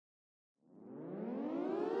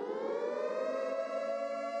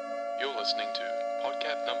You're listening to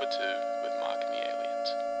podcast number 2 with Mark and the Aliens.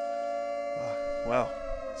 Wow,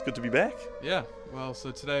 it's good to be back. Yeah, well, so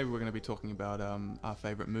today we're going to be talking about our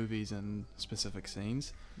favourite movies and specific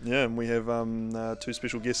scenes. Yeah, and we have two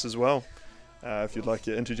special guests as well. If you'd like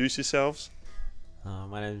to introduce yourselves.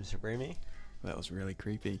 My name is Remy. That was really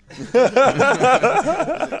creepy.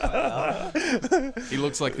 He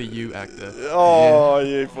looks like the You actor. Oh,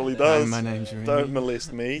 yeah, he fully does. My name's Remy. Don't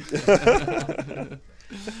molest me.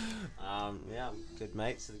 Yeah, I'm good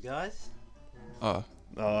mates with the guys. Oh,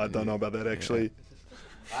 Oh, I don't know about that actually.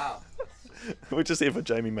 Wow. We're just here for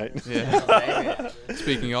Jamie, mate. yeah.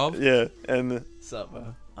 Speaking of, Yeah, and What's up,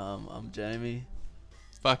 bro? I'm Jamie.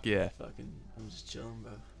 fuck yeah. I'm just chilling,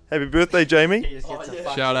 bro. happy birthday, Jamie. He just gets a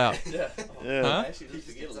fuck Shout out. Yeah. Yeah, Huh? Actually, did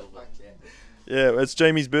forget a little bit. yeah, it's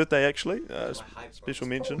Jamie's birthday actually. hype, Special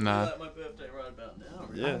bro. mention. Nah. Like my birthday right about now.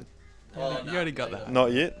 Right? Yeah, Oh, You already got that.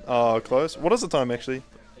 not yet. Oh, close. What is the time actually?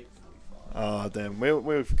 Oh, damn,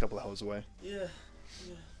 we're a couple of hours away. Yeah.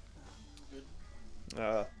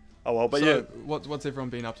 Oh well, but so, yeah. what's everyone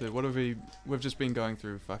been up to? What have we've just been going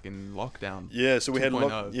through fucking lockdown. Yeah, so we had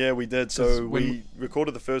 2.0. yeah, we did. 'Cause So when- we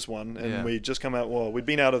recorded the first one, and Yeah. we just come out. Well, we'd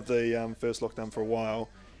been out of the first lockdown for a while,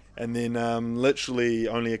 and then literally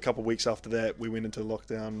only a couple of weeks after that, we went into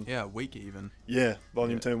lockdown. Yeah, a week even. Yeah,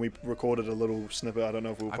 volume Yeah. 2. And we recorded a little snippet. I don't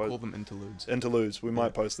know if we'll I post call them interludes. interludes. We Yeah.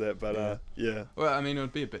 might post that, but yeah, Well, I mean, it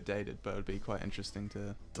would be a bit dated, but it would be quite interesting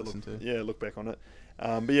to listen to. yeah, look back on it.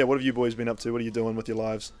 But yeah, what have you boys been up to? What are you doing with your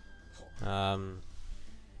lives?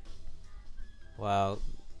 Well,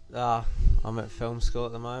 I'm at film school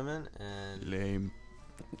at the moment, and Lame.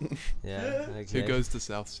 yeah, okay. Who goes to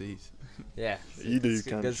South Seas? Yeah. You do, it's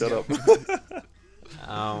cunt. good Shut up.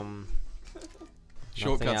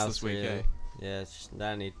 Shortcuts nothing else this week, really. eh? Yeah, it's just,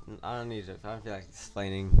 I don't need it. I don't feel like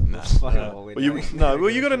explaining. Nah. what Yeah. we're Well, you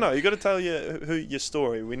doing. you gotta know. You gotta tell your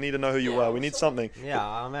story. We need to know who you are. We need something. Yeah,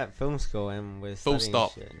 I'm at film school and we're Full studying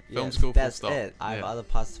stop. shit. Film Yeah, school, full That's stop. it. I have Yeah. other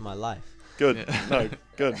parts to my life. Good. Yeah. No,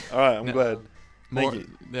 good. All right, I'm No. glad. More, you.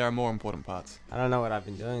 there are more important parts. I don't know what I've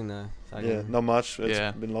been doing though. Yeah, not much. It's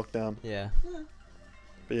Yeah. been locked down. Yeah.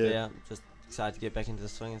 But Yeah. yeah, Just excited to get back into the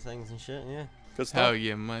swing of things and shit. Yeah. good Hell stuff.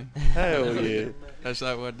 yeah, mate. Hell yeah. That's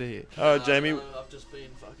that what I did. All right, Jamie. I've just been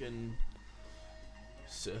fucking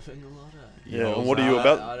surfing a lot. Yeah, Yours and what are you I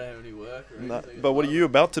about? don't have any work or No, anything. but what are you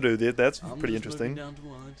about to do there? That's I'm pretty just interesting. Moving down to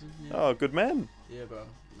Wellington. Yeah. Oh, good man. Yeah, bro.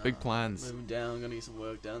 Big plans. Moving down, gonna get some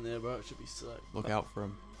work down there, bro. It should be sick. Look out for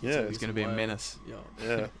him. Yeah, He's gonna be a menace. Yo.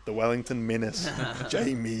 yeah. The Wellington Menace.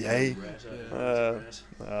 Jamie, eh?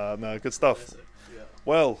 No, good stuff. Yeah.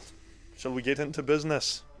 Well, shall we get into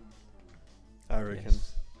business? I reckon.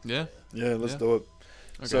 Yes. Yeah. Yeah, let's Yeah. do it.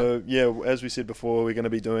 Okay. So yeah, as we said before, we're going to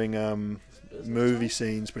be doing Business movie talk?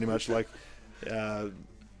 scenes, pretty much like,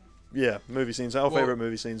 yeah, movie scenes. Our Well, favorite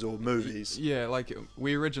movie scenes or movies. Yeah, like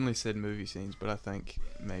we originally said movie scenes, but I think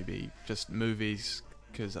maybe just movies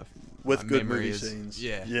because With my good memory movie is- scenes.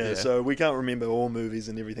 yeah, yeah. yeah. So we can't remember all movies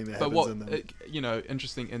and everything that But happens what in them.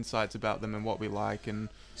 interesting insights about them and what we like and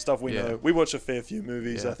Stuff we yeah. know. We watch a fair few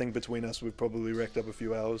movies. Yeah. I think between us, we've probably racked up a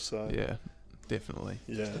few hours. So yeah, definitely.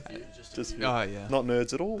 yeah. Just Oh yeah. not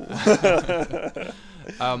nerds at all.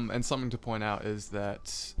 And something to point out is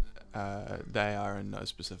that they are in no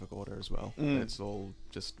specific order as well. Mm. It's all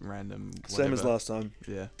just random. Same as whatever. last time.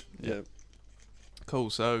 Yeah. Yeah. Cool.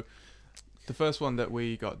 So the first one that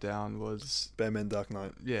we got down was Batman Dark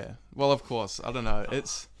Knight. yeah. Well, of course. I don't know.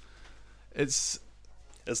 It's It's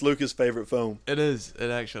Lucas' favorite film. it is. It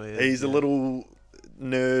actually is. He's a yeah. little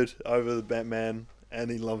nerd over the Batman, and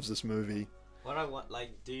he loves this movie. What I want,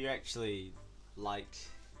 like, do you actually like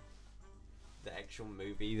the actual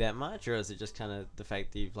movie that much, or is it just kind of the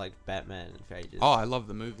fact that you've liked Batman for ages? Oh, I love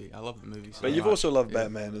the movie. I love the movie. So But you've much. also loved Yeah.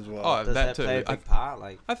 Batman as well. Oh, Does that that play a too. big part?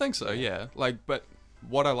 Like, I think so, yeah. Like, but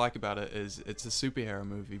what I like about it is it's a superhero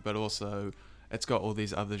movie, but also it's got all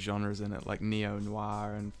these other genres in it, like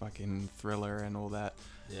neo-noir and fucking thriller and all that.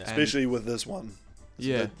 yeah. And- Especially with this one.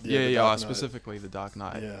 Yeah, The yeah, Dark Knight. specifically The Dark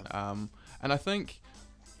Knight. Yeah. And I think,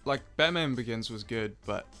 like, Batman Begins was good,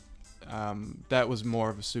 but that was more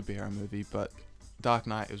of a superhero movie, but Dark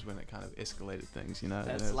Knight is when it kind of escalated things, you know?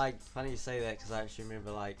 That's And it- like funny you say that because I actually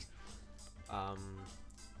remember like,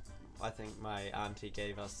 I think my auntie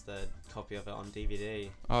gave us the copy of it on DVD,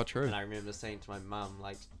 Oh, true. and I remember saying to my mum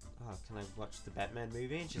like, "Oh, can I watch the Batman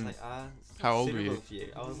movie?" And she's Mm. like, it's How not old were suitable you? for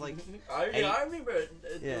you." I was like, I remember it.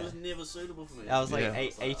 It Yeah. was never suitable for me. I was like Yeah.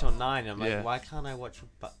 eight or nine. I'm like, Yeah. why can't I watch a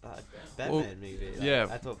Batman Well, movie? Like, yeah.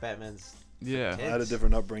 I thought Batman's. Yeah. kid. I had a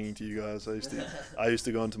different upbringing to you guys. I used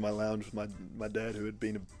to go into my lounge with my dad, who had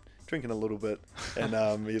been a drinking a little bit,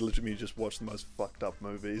 and he literally just watched the most fucked up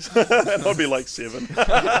movies, and I'd be like 7.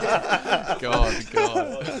 God.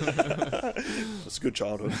 It's a good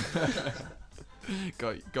childhood.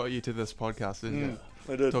 got you to this podcast, didn't it?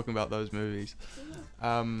 I did. Talking about those movies.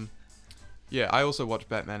 Yeah, I also watched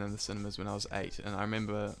Batman in the cinemas when I was 8, and I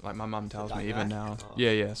remember, like, my mum tells Dark me even Knight? now. Oh.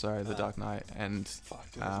 Yeah, sorry, The Dark Knight, and Fuck.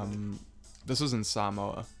 Isn't it? this was in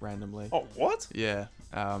Samoa randomly. Oh, what? Yeah,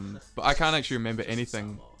 but I can't actually remember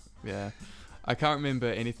anything. Yeah, I can't remember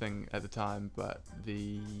anything at the time, but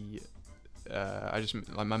I just,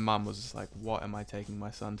 like, my mum was just like, what am I taking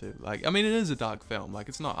my son to? Like, I mean, it is a dark film, like,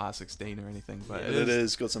 it's not R16 or anything, but Yeah. It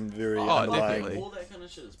is got some very Oh, underlying. definitely. All that kind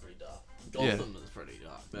of shit is pretty dark. Yeah. Gotham is pretty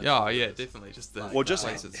dark. That's yeah, what it yeah, is. definitely, just the Like, Well, just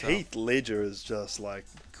place itself. Heath Ledger is just like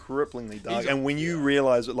cripplingly dark, He's a- and when you yeah.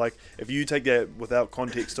 realize it, like if you take that without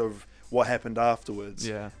context of what happened afterwards,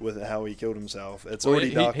 Yeah. with how he killed himself, it's Well,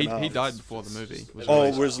 already dark he enough. died before the movie was Oh, it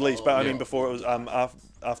released. was released, but I Yeah. mean before it was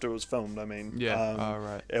after it was filmed. I mean, Yeah, oh,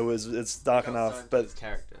 right. it's dark enough, His but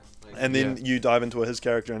character. Like, and then Yeah. you dive into his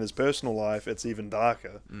character and his personal life, it's even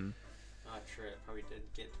darker. Mm. I'm sure it probably did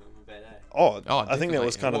get to him a bit, eh? Oh, Oh, I think that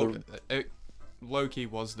was kind definitely. of the. Well, Loki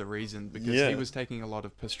was the reason because Yeah. he was taking a lot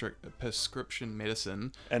of prescription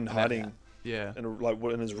medicine And that- hiding Yeah,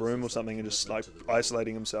 in his room or something and just like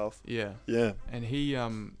isolating himself. yeah, Yeah. and he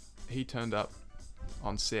turned up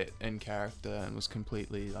on set in character and was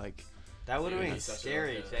completely like, That would have Yeah, been that's such a-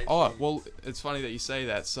 scary. yeah. to actually- oh, well, it's funny that you say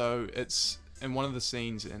that. So it's in one of the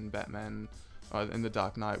scenes in Batman, in the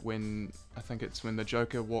Dark Knight, when I think it's when the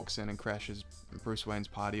Joker walks in and crashes Bruce Wayne's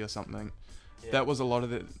party or something. Yeah. That was a lot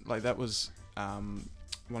of it. Like that was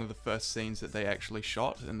one of the first scenes that they actually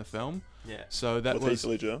shot in the film. Yeah. So that With was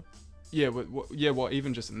Heath Ledger. yeah, well,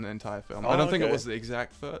 even just in the entire film. Oh, I don't think it okay. was the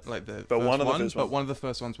exact first, like the But first one of the one, first but ones. one of the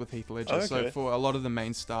first ones with Heath Ledger. Okay. So for a lot of the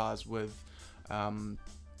main stars with,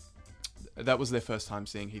 that was their first time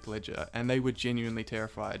seeing Heath Ledger, and they were genuinely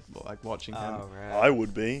terrified, like watching him. Oh, right. I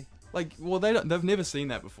would be. Like, well, they've never seen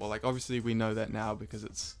that before. Like, obviously we know that now because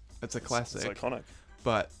it's a classic. It's iconic.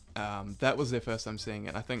 But that was their first time seeing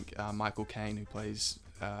it. I think Michael Caine, who plays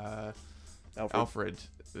Alfred,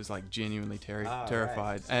 was like genuinely right.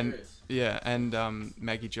 terrified. And Serious? yeah, and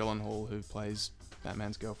Maggie Gyllenhaal, who plays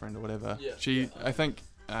Batman's girlfriend or whatever. Yeah, She, yeah. I think,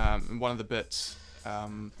 in one of the bits,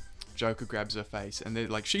 Joker grabs her face, and they're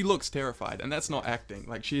like, she looks terrified, and that's not acting.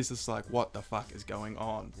 Like, she's just like, what the fuck is going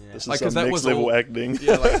on? Yeah. This is Like, 'cause some that next was level all- acting.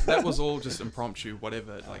 Yeah, like that was all just impromptu,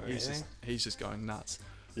 whatever. Like really? he's just going nuts.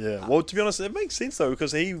 Yeah. Well, to be honest, it makes sense though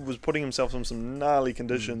because he was putting himself in some gnarly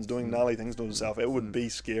conditions, doing gnarly things to himself. It would be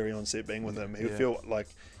scary on set being with him. He would Yeah. feel like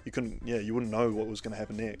you couldn't. Yeah, you wouldn't know what was going to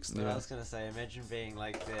happen next. But Yeah. I was gonna say, imagine being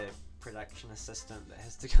like the production assistant that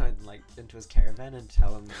has to go and, like into his caravan and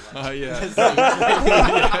tell him. Like, Oh, yeah.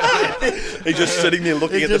 He's just sitting there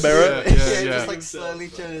looking He at the just- mirror. Yeah. just like slowly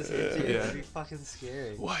turn his head to you. Yeah. It'd be fucking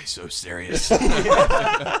scary. Why so serious?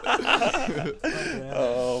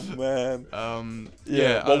 Oh man.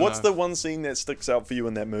 Yeah. Well, what's the one scene that sticks out for you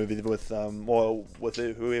in that movie with with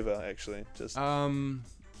whoever actually? Just Well,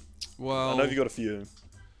 I know you got a few.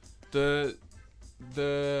 I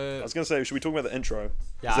the was gonna say, should we talk about the intro?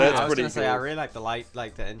 Yeah, That's I was pretty gonna say I cool. really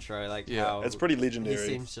like the intro, like Yeah, how It's pretty he legendary.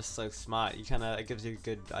 seems just so smart. It gives you a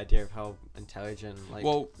good idea of how intelligent, like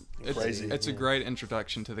well, it's Crazy. it's a Yeah. great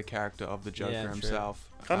introduction to the character of the Joker Yeah, true. himself.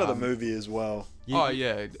 Kind of the movie as well. You- Oh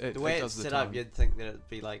yeah, it The way it it's does the set time. up, you'd think that it'd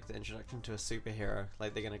be like the introduction to a superhero,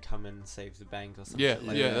 like they're gonna come in and save the bank or something. Yeah,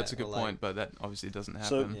 like yeah, that, that's a or, good like- point, but that obviously doesn't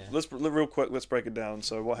So happen. Yeah. real quick, let's break it down.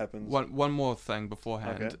 So what happens? One more thing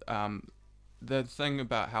beforehand. Okay. The thing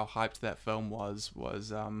about how hyped that film was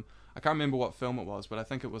I can't remember what film it was, but I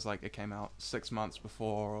think it was like it came out 6 months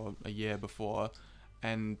before or a year before,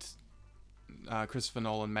 and Christopher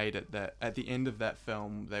Nolan made it that at the end of that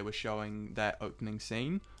film they were showing that opening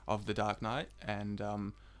scene of The Dark Knight, and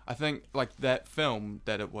I think like that film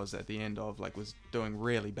that it was at the end of like was doing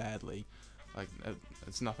really badly. Like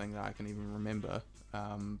it's nothing that I can even remember.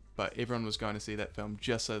 But everyone was going to see that film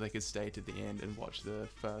just so they could stay to the end and watch the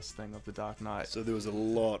first thing of The Dark Knight. So there was a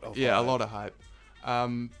lot of Yeah, a hype. lot of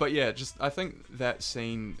hype. But yeah, just I think that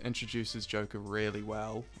scene introduces Joker really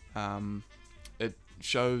well. It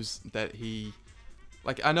shows that he,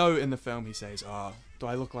 like, I know in the film he says, "Oh, do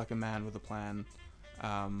I look like a man with a plan?"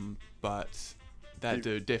 But that He-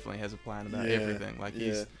 dude definitely has a plan about Yeah, everything. Like yeah.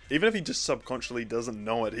 he's Even if he just subconsciously doesn't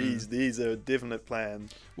know it, he's a definite plan.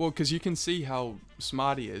 well, because you can see how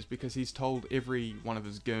smart he is because he's told every one of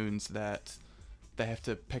his goons that they have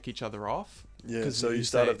to pick each other off. Yeah. 'Cause So you you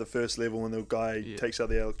start say- at the first level, and the guy Yeah. takes out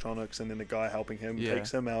the electronics, and then the guy helping him Yeah.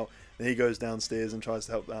 takes him out. Then he goes downstairs and tries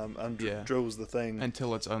to help Yeah. drills the thing.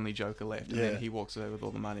 Until it's only Joker left, and Yeah. then he walks away with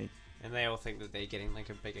all the money. And they all think that they're getting like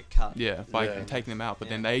a bigger cut. Yeah, by Yeah. taking them out, but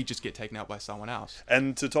then Yeah. they just get taken out by someone else.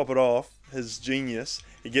 And to top it off, his genius,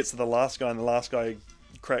 he gets to the last guy, and the last guy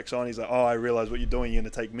cracks on. He's like, "Oh, I realize what you're doing. You're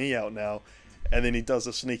going to take me out now." And then he does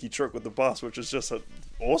a sneaky trick with the bus, which is just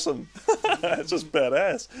awesome. It's just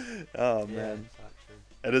badass. Oh, man.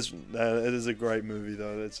 It is a great movie,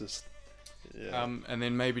 though. It's just... Yeah. And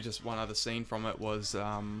then maybe just one other scene from it was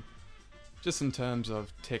just in terms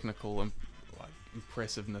of technical and like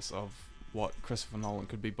impressiveness of what Christopher Nolan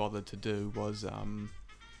could be bothered to do was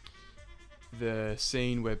the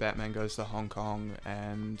scene where Batman goes to Hong Kong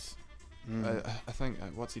and I think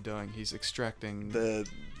what's he doing? He's extracting the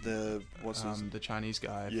what's his... the Chinese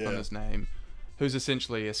guy Yeah. from his name, who's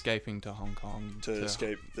essentially escaping to Hong Kong to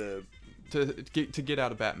escape the... to get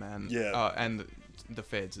out of Batman. Yeah. And the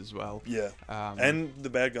feds as well. Yeah. And the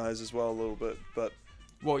bad guys as well a little bit, but...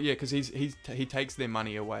 Well, yeah, because he takes their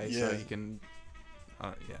money away so Yeah. he can,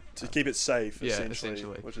 To keep it safe, yeah,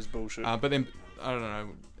 essentially, which is bullshit. But then I don't know.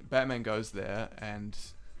 Batman goes there, and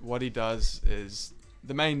what he does is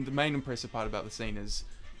the main impressive part about the scene is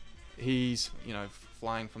he's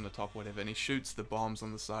flying from the top, whatever, and he shoots the bombs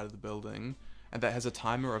on the side of the building, and that has a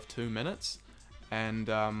timer of 2 minutes, and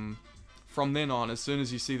from then on, as soon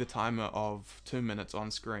as you see the timer of 2 minutes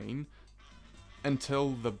on screen, until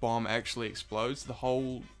the bomb actually explodes, the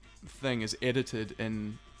whole thing is edited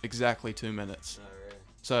in exactly 2 minutes.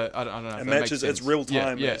 So I don't know. It if that matches. makes It's sense. real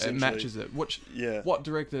time. Yeah, it essentially. matches it. What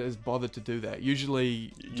director is bothered to do that?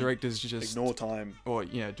 Usually, directors just Ignore time. or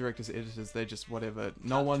directors, editors, they just whatever.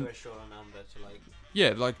 No Cut one. to a shorter number to like.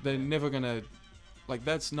 Yeah, like they're never gonna. Like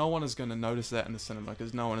no one is gonna notice that in the cinema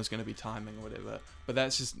because no one is gonna be timing or whatever. But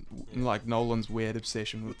that's just like Nolan's weird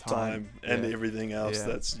obsession with Time and Yeah. everything else Yeah.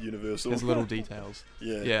 that's universal. There's little details.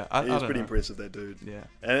 Yeah. Yeah, I He's don't pretty know. impressive, that dude. Yeah.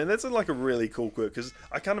 And that's like a really cool quirk because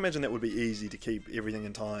I can't imagine that would be easy to keep everything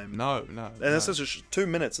in time. No. And that's such a 2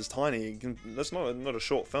 minutes is tiny. That's not a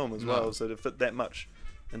short film as No. well. So to fit that much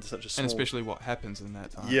into such a small... And especially what happens in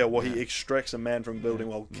that time. Yeah, well, he extracts a man from a building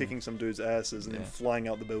while Yeah. kicking some dude's asses and then Yeah. flying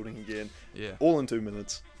out the building again. Yeah. All in 2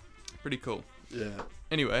 minutes. Pretty cool. Yeah.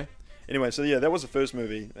 Anyway. Anyway, so yeah, that was the first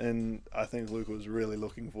movie, and I think Luke was really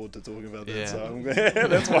looking forward to talking about that. Yeah. So I'm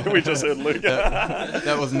that's why we just heard Luke.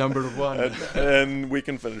 That was number one. and we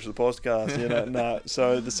can finish the podcast.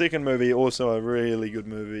 So the second movie, also a really good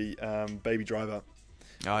movie, Baby Driver.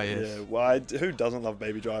 Oh yes. Yeah. Well, who doesn't love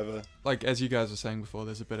Baby Driver? Like as you guys were saying before,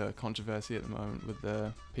 there's a bit of controversy at the moment with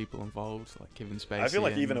the people involved, like Kevin Spacey. I feel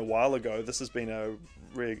like and- even a while ago, this has been a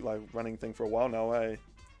running thing for a while now.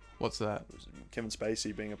 What's that? Kevin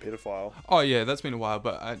Spacey being a pedophile. Oh yeah, that's been a while,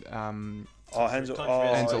 but Hansel.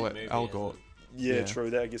 Hansel movie, Elgort. Yeah, Yeah. true.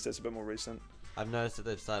 That I guess that's a bit more recent. I've noticed that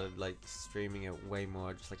they've started like streaming it way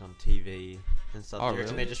more, just like on TV and stuff. Oh, Do you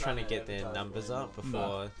reckon really? they're just trying to get their numbers up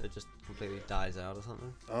before it just completely dies out or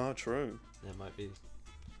something? Oh, true. That might be.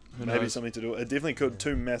 Who Maybe knows? something to do. It definitely could.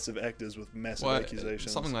 Two massive actors with massive Well,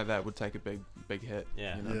 accusations. something like that would take a big hit.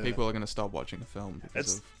 Yeah. You know, Yeah. people are going to stop watching the film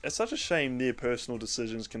because It's such a shame their personal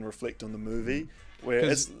decisions can reflect on the movie. Where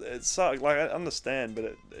 'Cause- it sucks. Like I understand,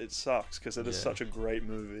 but it sucks because it is Yeah. such a great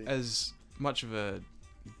movie. as much of a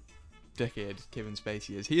dickhead Kevin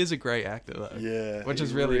Spacey is, he is a great actor though. Yeah, Which he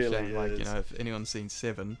is really a really shame. Like, is. if anyone's seen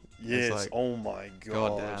Seven, Yes. it's like, Oh my god.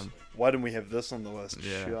 goddamn. Why didn't we have this on the list?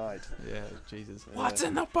 Yeah. Shite. yeah, Jesus. Yeah. What's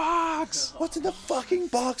in the box? What's in the fucking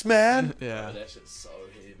box, man? Yeah. That shit's so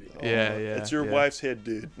heavy. Yeah, It's your yeah. wife's head,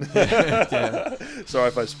 dude. Yeah. Sorry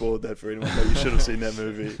if I spoiled that for anyone, but you should have seen that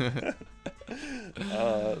movie.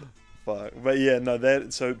 Fuck. But yeah, no,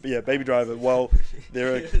 Baby Driver. Well,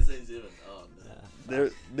 there are Oh, no.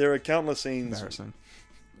 there are countless scenes. Embarrassing.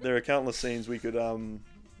 There are countless scenes we could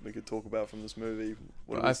talk about from this movie.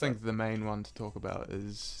 What Well, do we I start? think the main one to talk about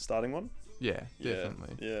is Starting one. yeah,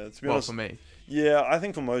 definitely. Yeah. To be Well, honest, for me, yeah, I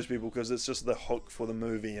think for most people because it's just the hook for the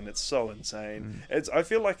movie and it's so insane. I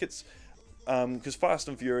feel like it's because Fast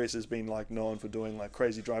and Furious has been like known for doing like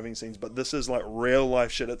crazy driving scenes, but this is like real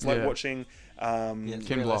life shit. It's like Yeah. watching Yeah, it's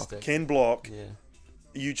Ken Block. realistic. Ken Block Yeah.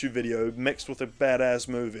 YouTube video mixed with a badass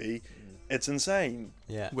movie. It's insane.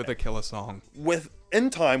 Yeah. with a killer song. In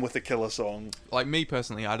time with a killer song. Like me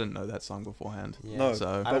personally, I didn't know that song beforehand. Yeah. No, So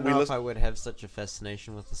I but don't we know if listen- I would have such a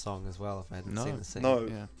fascination with the song as well if I hadn't No. seen the scene. No,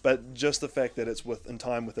 Yeah. but just the fact that it's in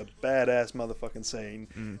time with a badass motherfucking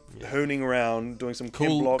scene, Yeah. hooning around, doing some Ken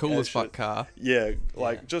Block cool ass as fuck shit. car. Yeah,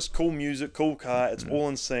 like Yeah. just cool music, cool car. It's all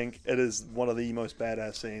in sync. It is one of the most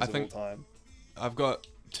badass scenes I of think- all time. I've got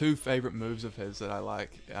two favorite moves of his that I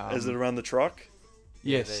like. Is it around the truck?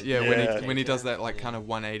 Yes, Yeah, yeah. they- When Yeah. he when he does Yeah. that like kind of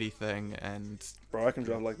 180 thing, and Bro, I can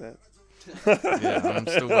drive like that. Yeah, I'm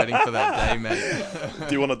still waiting for that day, mate.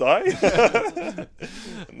 Do you want to die?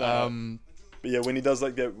 No. But yeah, when he does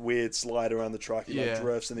like that weird slide around the truck, he like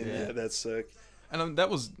drifts, and then Yeah. that's sick. And that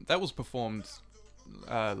was performed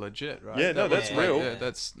legit, right? Yeah, no, That that's was, real. Yeah,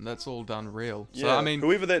 that's all done real. Yeah, So I mean,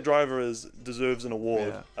 whoever that driver is deserves an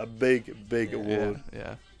award, Yeah. a big Yeah. award.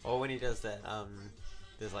 yeah. Or when he does that,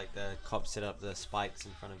 there's like the cop set up the spikes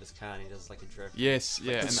in front of his car and he does like a drift. Yes,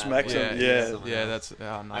 yeah, Like and smacks yeah, him, yeah, yeah. Something yeah. like That's nice.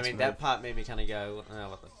 I mean, move. that part made me kind of go, oh,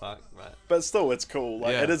 what the fuck, but But still, it's cool.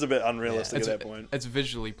 Like Yeah. it is a bit unrealistic it's, at that point. it's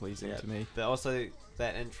visually pleasing yeah. to me. But also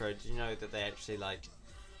that intro, did you know that they actually like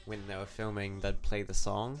when they were filming, they'd play the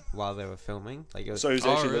song while they were filming? Like it was, So he's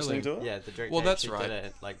Oh, actually really? listening to it. yeah, the director Well, that's actually right. did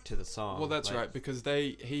it like to the song. Well, that's like, right, because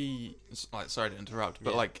he like, sorry to interrupt,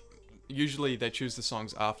 but Yeah. like usually they choose the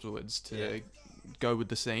songs afterwards to Yeah. go with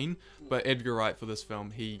the scene. But Edgar Wright for this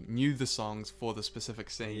film, he knew the songs for the specific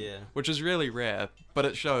scene, Yeah. which is really rare, but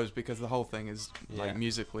it shows because the whole thing is Yeah. like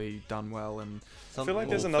musically done well and I feel like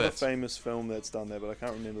there's all another fits. famous film that's done that, but I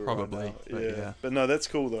can't remember Probably, right now. but yeah. But no, that's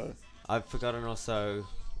cool though. I've forgotten also,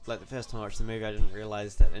 like the first time I watched the movie, I didn't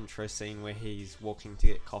realize that intro scene where he's walking to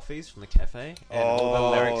get coffees from the cafe, and all the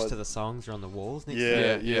Oh. lyrics to the songs are on the walls next to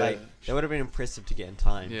Yeah, it. yeah. Like that would have been impressive to get in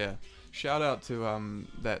time. yeah. Shout out to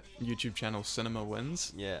that YouTube channel Cinema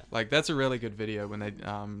Wins. Yeah. Like that's a really good video when they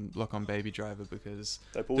look on Baby Driver because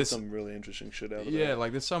They pulled This- some really interesting shit out of yeah, it.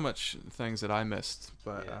 like there's so much things that I missed,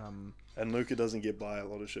 but Yeah. And Luca doesn't get by a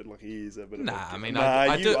lot of shit. Like he is a bit of nah, a... I mean Nah,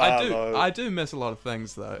 I you do are, though. I do miss a lot of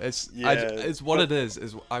things though. It's Yeah, it's what but- it is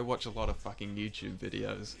I watch a lot of fucking YouTube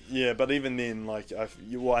videos. Yeah, but even then, like, I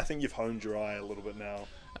think you've honed your eye a little bit now.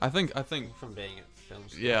 I think From being at film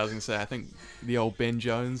school. yeah, I was gonna say I think the old Ben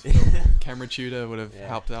Jones film, camera tutor would have Yeah.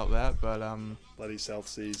 helped out that, but Bloody South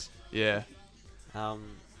Seas. yeah.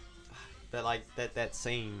 But like that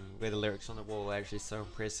scene where the lyrics on the wall are actually so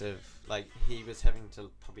impressive. Like he was having to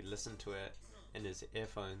probably listen to it in his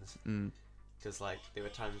earphones Mm. because like there were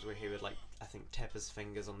times where he would like I think tap his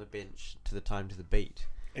fingers on the bench to the time to the beat,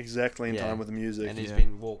 Exactly in Yeah. time with the music. and he's Yeah.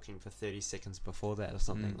 been walking for 30 seconds before that or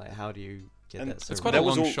something. Mm. Like how do you get And that? So It's quite That a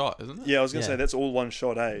was long all- shot, isn't it? Yeah, I was gonna Yeah. say that's all one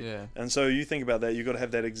shot, eh? Yeah. And so you think about that, you got to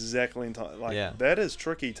have that exactly in time. Like Yeah. that is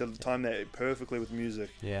tricky to time that perfectly with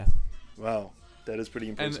music. Yeah. Wow, that is pretty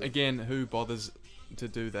impressive. And again, who bothers to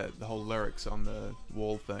do that? The whole lyrics on the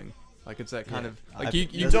wall thing. Like it's that kind Yeah. of like I- you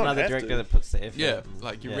there's don't another have director to. that puts the effort. yeah, in.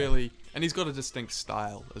 like you Yeah. really, and he's got a distinct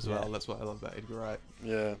style as well. Yeah. That's what I love about Edgar Wright.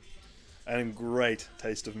 Yeah, and great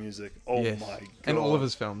taste of music. Oh Yes. my god! And all of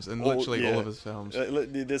his films, and All- literally all yeah. of his films.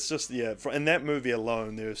 That's just in that movie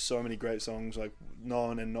alone, there's so many great songs, like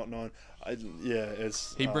known and not known.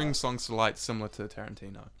 It's He brings songs to light similar to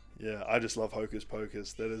Tarantino. Yeah, I just love Hocus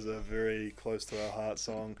Pocus. That is a very close to our heart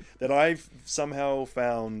song that I've somehow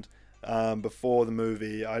found before the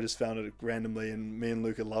movie. I just found it randomly, and me and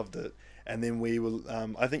Luca loved it. And then we were,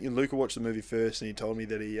 I think Luca watched the movie first, and he told me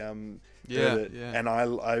that he Yeah, heard it. yeah. And I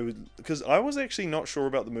would, because I was actually not sure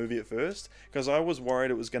about the movie at first, because I was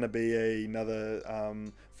worried it was going to be another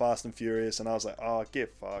Fast and Furious, and I was like, oh,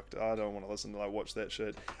 get fucked. I don't want to listen to watch that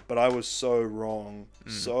shit. But I was so wrong,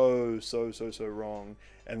 so wrong.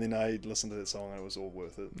 And then I listened to that song, and it was all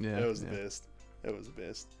worth it. Yeah, It was yeah. the best. It was the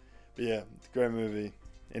best. But yeah, great movie.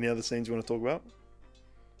 Any other scenes you want to talk about?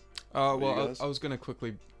 Oh What do you well, guys? I was gonna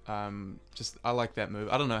quickly I like that movie.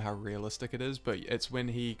 I don't know how realistic it is, but it's when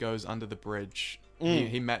he goes under the bridge.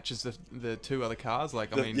 He matches the two other cars.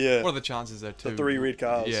 Like, I The- mean, yeah. what are the chances they're two? The 3 red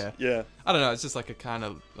cars. Yeah. Yeah. I don't know. It's just like a kind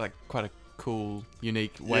of like quite a cool,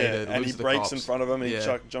 unique way Yeah, to and he lose the breaks in cops. front of him, and Yeah,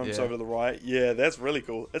 he jumps yeah. over to the right. Yeah, that's really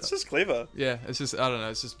cool. It's just clever. Yeah, it's just I don't know.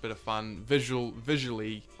 It's just a bit of fun.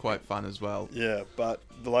 Visually quite fun as well. Yeah, but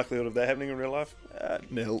the likelihood of that happening in real life,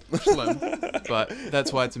 nil. Slim, but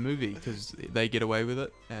that's why it's a movie because they get away with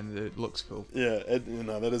it and it looks cool. Yeah,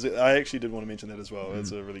 that is it. I actually did want to mention that as well.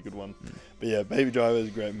 It's a really good one. But yeah, Baby Driver is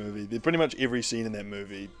a great movie. Pretty much every scene in that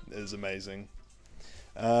movie is amazing.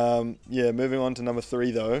 Moving on to number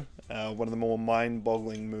 3 though, one of the more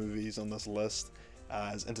mind-boggling movies on this list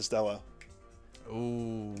is Interstellar.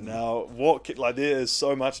 Ooh. Now, there is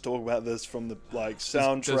so much to talk about this from the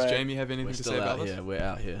soundtrack. Does Jamie have We're anything to say still about out this? here. We're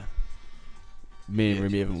out here. Me and Yeah.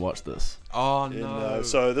 Remy haven't watched this. Oh And, no.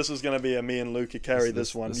 so this is going to be a me and Luca carry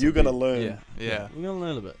this one. This You're will going to be- learn. Yeah. Yeah. We're gonna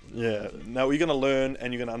learn a bit. Yeah. Now you're going to learn,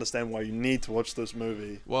 and you're going to understand why you need to watch this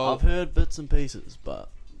movie. Well, I've heard bits and pieces, but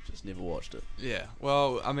just never watched it. yeah.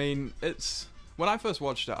 Well, I mean, it's when I first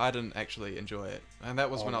watched it, I didn't actually enjoy it, and that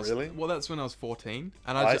was Oh, when I was really? well, that's when I was 14,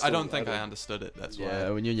 and I I don't think I didn't. understood it. That's Yeah,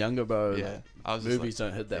 why. when you're younger, bro. Yeah, like, I was just movies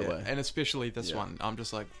don't hit that yeah. way. And especially this Yeah. one, I'm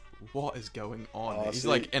just like, what is going on? Oh, He's see-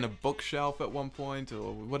 like in a bookshelf at one point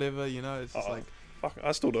or whatever, you know. It's just Oh. like, Fuck,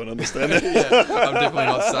 I still don't understand it. Yeah, I'm definitely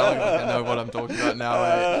not selling like I know what I'm talking about now.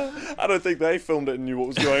 I don't think they filmed it and knew what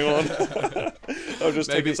was going on. They were just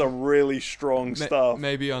Maybe- taking some really strong stuff.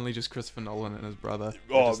 Maybe only just Christopher Nolan and his brother.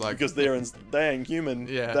 Oh, Just like, because they ain't human.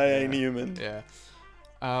 Yeah, they yeah. ain't human. yeah.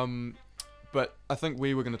 But I think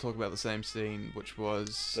we were going to talk about the same scene, which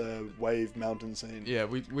was The wave mountain scene. yeah,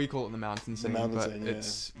 we call it the mountain scene, mountain but scene, yeah.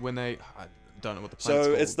 it's when they I don't know what the planet's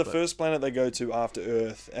So called, it's the but- first planet they go to after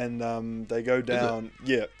Earth, and they go down.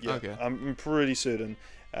 Yeah, yeah. Okay. I'm pretty certain.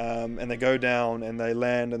 And they go down and they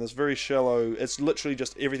land, and it's very shallow. It's literally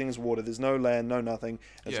just everything's water. There's no land, no nothing.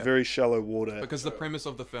 It's Yeah. very shallow water. because the premise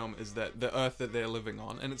of the film is that the Earth that they're living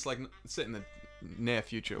on, and it's like set in the near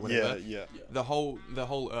future, or whatever. Yeah, yeah. The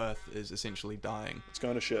whole Earth is essentially dying. It's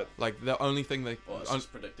going to shit. Like the only thing they, Well, it's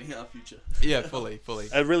just predicting our future. yeah, fully.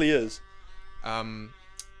 It really is.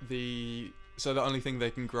 So the only thing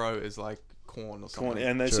they can grow is like corn or something.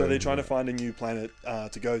 And so True, they're trying to yeah. find a new planet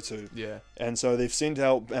to go to. Yeah. And so they've sent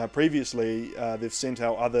out previously. They've sent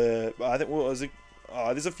out other. I think what was it?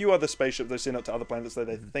 There's a few other spaceships they've sent out to other planets that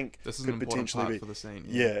they think This is an could important potentially part be. for the scene.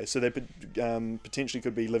 Yeah, so they potentially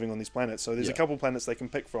could be living on these planets. So there's a Yeah. couple planets they can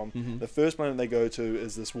pick from. Mhm. The first planet they go to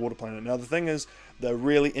is this water planet. Now the thing is, the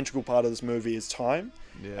really integral part of this movie is time.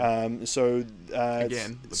 Yeah.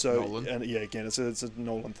 Again, with Nolan. And yeah, again, it's a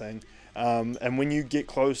Nolan thing. And when you get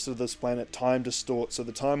close to this planet, time distorts. So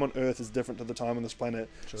the time on Earth is different to the time on this planet.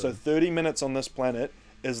 So 30 minutes on this planet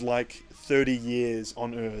is like 30 years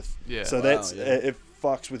on Earth. Yeah. So Wow, that's yeah. it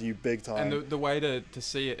fucks with you big time. And the way to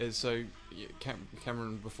see it is so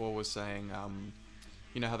Cameron before was saying,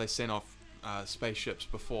 you know how they sent off spaceships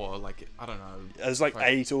before, like I don't know. It's like like-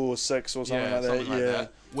 8 or 6 or something like that. something like Yeah.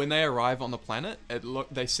 that. When they arrive on the planet,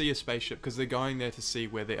 they see a spaceship because they're going there to see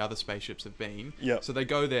where the other spaceships have been. Yep. So they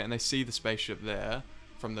go there and they see the spaceship there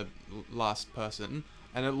from the last person,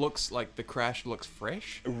 and it looks like the crash looks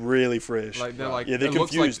fresh. Really fresh. Like they're like yeah, they're it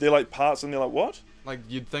looks confused. They're like parts, and they're like, "What?" like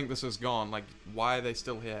you'd think this is gone. Like why are they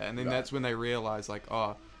still here? And then Right. that's when they realize like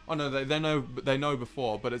oh no, they know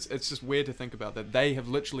before, but it's just weird to think about that they have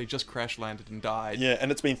literally just crash landed and died. Yeah,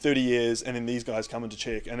 and it's been 30 years, and then these guys come in to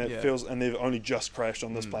check, and it Yeah. feels, and they've only just crashed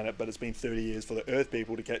on this Mm. planet, but it's been 30 years for the Earth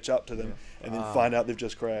people to catch up to them, and then Ah. find out they've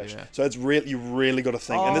just crashed. Yeah. So it's really, you really got to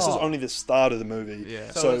think, and this is Oh. only the start of the movie.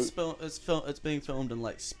 Yeah. So, it's being filmed in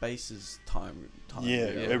like space's time. Yeah,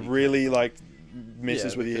 really. it really like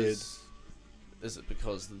messes Yeah, with your head. because- Is it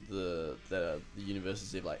because the universe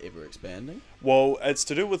is like ever expanding? Well, it's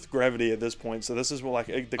to do with gravity at this point. So this is what, like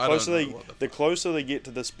the don't closer know they what the the closer they get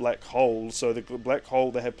to this black hole. So the black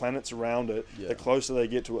hole, they have planets around it. Yeah. The closer they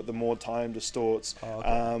get to it, the more time distorts. Oh,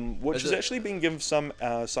 okay. Which Is has it- actually been given some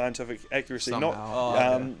scientific accuracy. Somehow. Oh,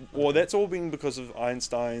 yeah. okay. Well, that's all been because of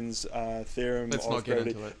Einstein's theorem Let's of not get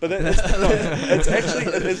gravity. into it. But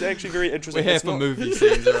it's actually very interesting. We're here It's for not- movie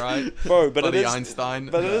scenes, alright? bro, but it Bloody is. Einstein.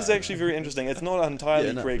 But it is actually very interesting. It's not entirely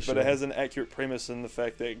Yeah, no, correct, for but it sure. has an accurate premise in the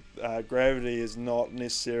fact that gravity is not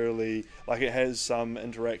necessarily like it has some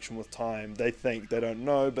interaction with time. They think they don't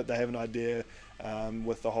know, but they have an idea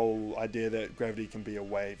with the whole idea that gravity can be a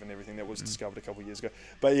wave and everything that was discovered a couple of years ago.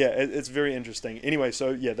 But yeah, it's very interesting. Anyway, so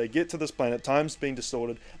yeah, they get to this planet. Time's been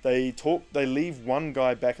distorted. They leave one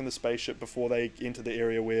guy back in the spaceship before they enter the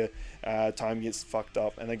area where time gets fucked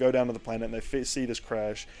up, and they go down to the planet and they see this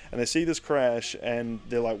crash, and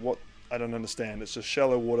they're like, what? I don't understand. It's just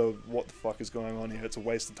shallow water. What the fuck is going on here? It's a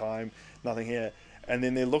waste of time. Nothing here. And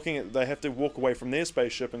then they have to walk away from their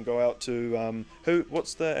spaceship and go out to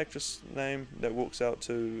what's the actress name that walks out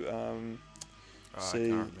to I see? can't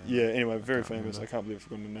remember. Yeah, anyway, very can't famous. remember. I can't believe I've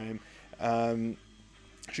forgotten the name.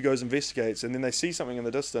 She goes, investigates, and then they see something in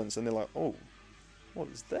the distance, and they're like, oh, what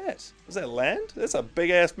is that? Is that land? That's a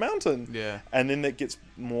big ass mountain. Yeah. And then that gets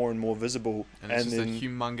more and more visible, And it's and just then a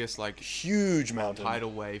humongous like huge mountain.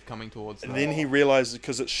 tidal wave coming towards And them. then he realizes,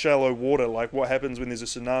 because it's shallow water, like what happens when there's a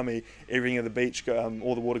tsunami, everything at the beach,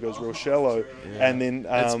 all the water goes real shallow. Yeah. And then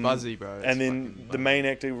It's buzzy, bro. It's and then fucking the buzzy. main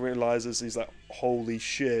actor realizes, he's like, holy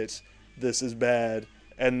shit, this is bad.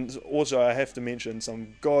 And also, I have to mention,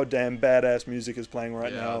 some goddamn badass music is playing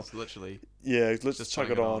right yeah, now. It's literally. Yeah, let's just chuck it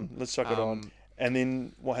putting it on. on. Let's chuck it on. And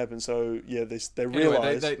then what happens? So yeah, they Anyway,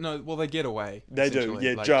 realize they get away. they do. essentially.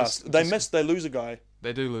 Yeah, Like, they lose a guy.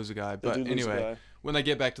 They do lose a guy, They but do lose a anyway, guy. when they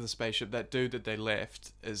get back to the spaceship, that dude that they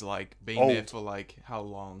left is like been Old. there for like how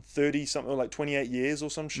long? 30 something, like 28 years or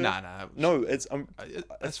some shit. Nah. No, it's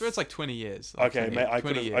I swear it's like 20 years. Like okay, 20 mate. I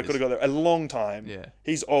 20 could have got there a long time. Yeah.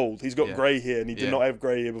 He's old. He's got Yeah. grey hair, and he did Yeah. not have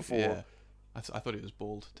grey hair before. Yeah. I thought he was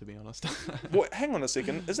bald, to be honest. What? Hang on a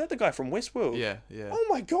second. Is that the guy from Westworld? yeah, yeah. Oh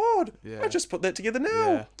my god! Yeah. I just put that together now.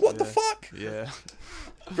 Yeah, What the yeah. fuck? Yeah.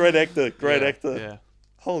 Great actor. Great Yeah, actor. Yeah.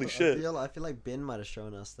 Holy I shit. feel like Ben might have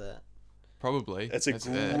shown us that. Probably. It's a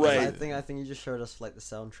I great- think he just showed us like the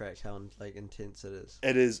soundtrack, how like intense it is.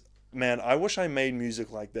 It is, man. I wish I made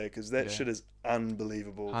music like that because that Yeah. shit is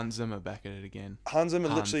unbelievable. Hans Zimmer back at it again. Hans Zimmer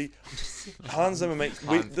Hans. literally. Hans Zimmer makes.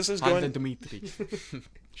 Hans- This is Hans going. and Dimitri.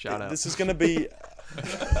 Shout out. This is going to be.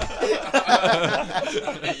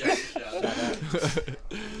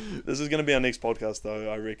 This is going to be our next podcast, though.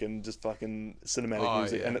 I reckon just fucking cinematic Oh,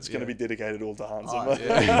 music, yeah, and it's going to yeah. be dedicated all to Hans Oh, Zimmer.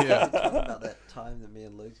 yeah. Talking about that time that me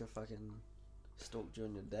and Luca fucking stalked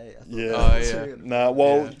during the day. I thought Yeah. that Oh, was yeah. really good. Nah,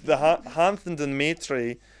 well, Yeah. the Hans and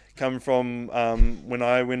Dimitri come from when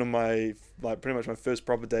I went on my pretty much my first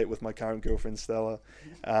proper date with my current girlfriend Stella,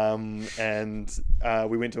 and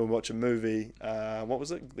we went to watch a movie. What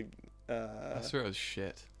was it? I swear it was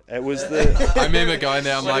shit. It was the. I remember going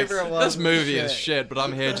there, I'm like, Whatever it was, this movie it was is shit. shit, but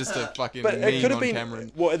I'm here just to fucking But it meme could have on been.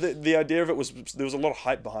 Cameron. Well, the idea of it was there was a lot of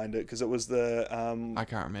hype behind it because it was the. I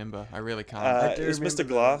can't remember. I really can't. I do it was Mr.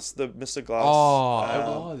 remember Glass, the Mr. Glass. Oh, it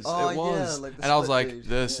um, was. Oh, it was. yeah, like the and I was Split like, dude.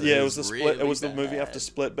 this Yeah, it is was the Split. really It was the movie bad. after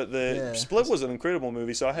Split, but the Yeah. Split was an incredible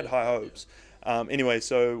movie, so I had high hopes. Anyway,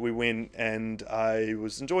 so we went and I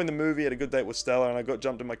was enjoying the movie, had a good date with Stella, and I got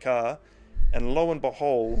jumped in my car, and lo and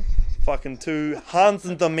behold, fucking two Hans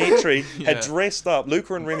and Dimitri Yeah. had dressed up.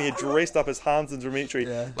 Luca and Remy had dressed up as Hans and Dimitri.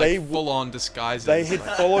 Yeah. Like They full on disguises. They had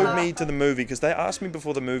like, followed me to the movie because they asked me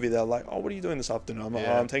before the movie. They were like, "Oh, what are you doing this afternoon?" I'm like,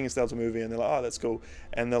 Yeah. "Oh, I'm taking Stella to a movie," and they're like, "Oh, that's cool."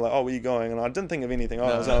 And they're like, "Oh, where are you going?" And I didn't think of anything.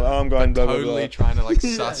 I was like, "Oh, I'm going." but Blah, blah, totally blah. trying to like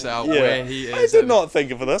suss out Yeah. where he is. I did and- not think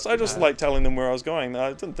of this. I just No. like telling them where I was going.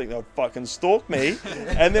 I didn't think they'd fucking stalk me.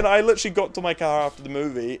 And then I literally got to my car after the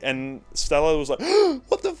movie, and Stella was like,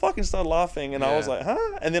 "What the fuck?" and started laughing, and I was Yeah. like,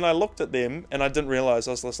 "Huh?" And then I looked at them, and I didn't realize.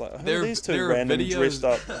 I was just like, "Who are these two there are random videos, dressed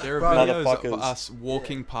up There are Bro. videos motherfuckers?" of us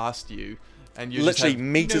walking past you, and you Literally just have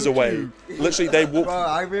meters no away. clue. Literally, they walked. Bro,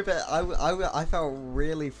 I remember I felt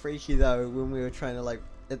really freaky though when we were trying to like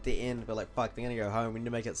at the end we're like, fuck, they're gonna go home, we need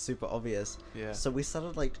to make it super obvious. Yeah. So we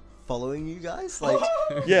started like following you guys, like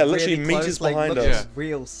Yeah, literally really meters close, like, behind looking us.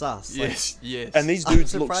 real sus. Like, Yes, yes. And these I'm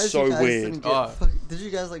dudes look surprised so you guys weird. didn't get Oh. Did you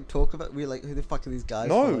guys like talk about? We like, who the fuck are these guys?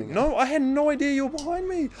 No, following us? no, I had no idea you were behind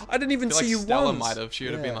me. I didn't I even feel see like you Stella once. might have. She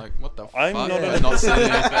would have been Yeah. like, "What the I'm fuck?" not and a- not said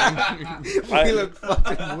anything. we I- look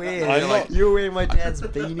fucking weird. I'm like, not- you were wearing my dad's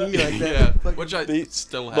beanie like that. yeah, Fucking- which I The-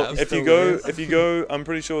 still Look, have. if you Still go, weird. if you go, I'm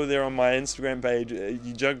pretty sure they're on my Instagram page.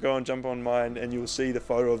 Go and jump on mine, and you'll see the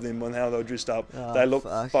photo of them and how they're dressed up. Oh, they look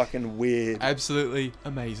fuck. fucking weird. Absolutely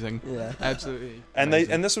amazing. Yeah. Absolutely. And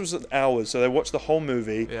amazing. this was hours, so they watched the whole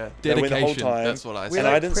movie. yeah, They went the whole dedication. time. That's what I We, said. And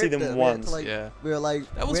I like, didn't see prepped them it. We had to, once. like, Yeah. we were like,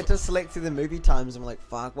 That we was- had to select through the movie times, and we're like,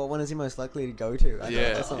 fuck, what one is he most likely to go to? I don't know,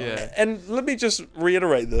 Yeah, something yeah. like that. And let me just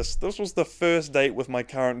reiterate this: this was the first date with my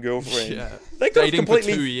current girlfriend. Yeah. They could have Dating for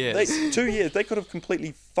completely 2 years. 2 years. They could have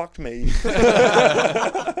completely fucked me. I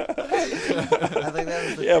think that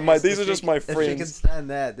was the Yeah, case. these If are she- just my If she can friends. stand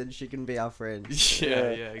that, then she can be our friend.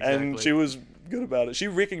 Yeah, exactly. And she was good about it. She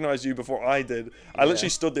recognized you before I did. I literally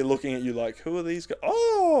stood there looking at you like, who are these guys?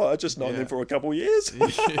 Oh, I just known Yeah. them for a couple years.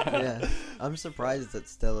 Yeah, I'm surprised that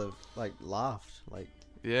Stella like laughed. Like,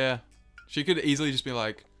 Yeah. She could easily just be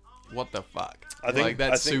like, "What the fuck?" I think- like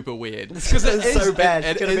that's I think- super weird. Because it is so bad.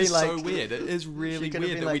 It She could've is been so like- weird. It is really she could have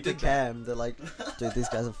weird been that we like to did that. Cam. They're like, dude, these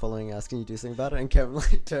guys are following us. Can you do something about it? And Cam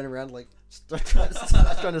like turn around like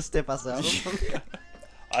trying to step us out. Or something.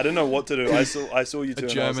 I didn't know what to do. I saw you two. A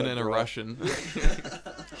and I was German like, and a "Bro, Russian.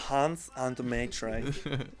 Hans and Dimitri.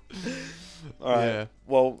 All right. Yeah.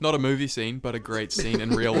 Well, Not a movie scene, but a great scene in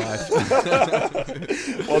real life.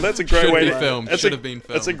 well, that's a great Should way be to filmed. that's Should a- have been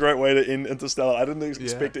That's a filmed. great way to end Interstellar. I didn't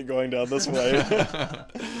expect it going down this way.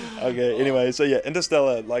 Okay. Anyway, so yeah,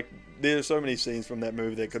 Interstellar. Like, there's so many scenes from that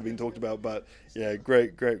movie that could have been talked about, but yeah,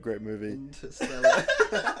 great movie. Interstellar.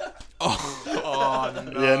 Oh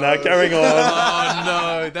no. Yeah. Now carrying on. Oh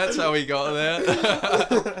no, that's how we got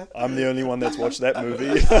there. I'm the only one that's watched that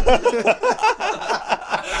movie.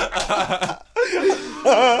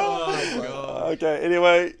 Oh god. Okay,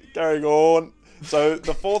 anyway, carrying on. So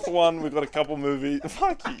the fourth one, we've got a couple movies.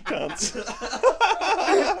 Fuck you, cunts.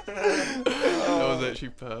 That was actually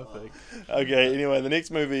perfect. Okay, anyway, the next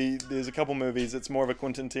movie, there's a couple movies. It's more of a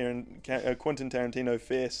Quentin Tarantino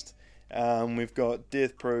fest. We've got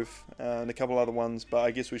Death Proof and a couple other ones, but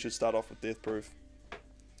I guess we should start off with Death Proof. Do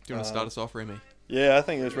you want to start us off, Remy? Yeah, I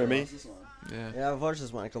think it's Remy. Yeah. Yeah, I've watched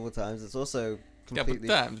this one a couple of times. It's also Couple completely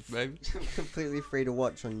times, baby. completely free to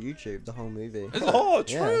watch on YouTube. The whole movie. Is it? Oh,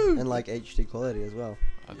 Yeah, true. and like HD quality as well.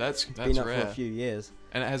 Oh, that's Been up rare. for a few years.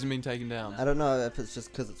 And it hasn't been taken down. I don't know if it's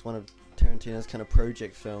just because it's one of Tarantino's kind of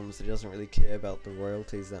project films that he doesn't really care about the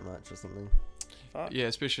royalties that much or something. Yeah,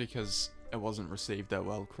 especially because it wasn't received that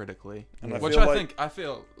well critically. And I Which feel I like- think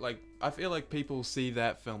I feel like people see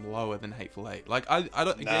that film lower than Hateful Eight. Like I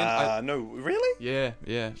don't again. Nah, no, really? Yeah,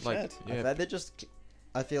 like Shit. yeah. They're just.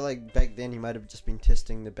 I feel like back then he might have just been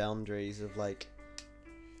testing the boundaries of like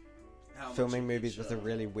How much filming you movies can with a show.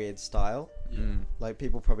 really weird style. Yeah. Mm. Like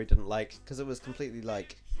people probably didn't like because it was completely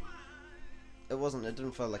like. It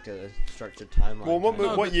didn't feel like a structured timeline. Well, what, kind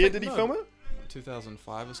of- No, what but year think- did he no. film it?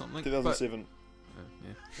 2005 or something. 2007. But,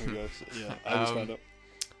 yeah. There we go. So, yeah, I just found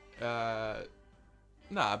out.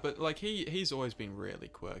 Nah, but like he's always been really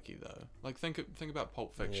quirky though. Like think about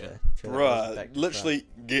Pulp Fiction. true, that was back Right, to literally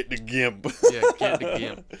get the gimp. Yeah, get the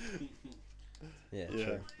gimp. front. Yeah, Yeah.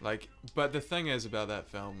 true. Like, but the thing is about that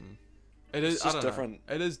film, it is It's I just don't different.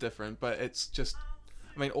 know. It is different, but it's just.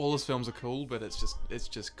 I mean, all his films are cool, but it's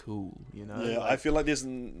just cool, you know. Yeah, Like, I feel like there's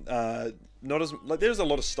not as like there's a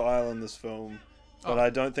lot of style in this film, but Oh. I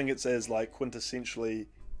don't think it's as like quintessentially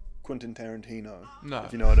Quentin Tarantino. no.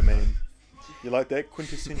 If you know what I mean. You like that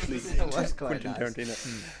quintessentially That was quite Quentin nice.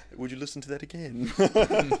 Tarantino? Would you listen to that again?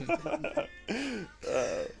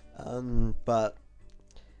 But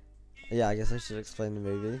yeah, I guess I should explain the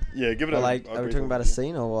movie. Yeah, give it But a. like, a are we brief talking about a overview.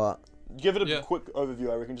 scene or what? Give it a Yeah. quick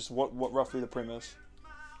overview. I reckon just what roughly the premise.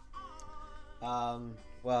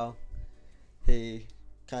 Well, he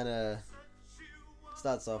kind of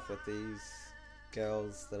starts off with these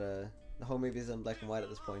girls that are. The whole movie's in black and white at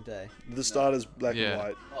this point, eh? The start is black Yeah. and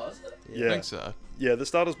white. Oh, is it? Yeah. I think so. Yeah, the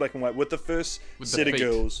start is black and white with the first With set the of feet.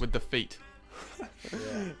 girls. With the feet. Yeah.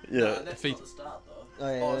 Yeah. No, that's Feet. not the start though.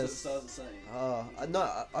 Oh, yeah, oh, it is it is. the start of the scene? Oh,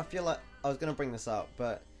 no, I feel like I was gonna bring this up,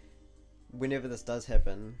 but whenever this does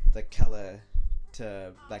happen, the color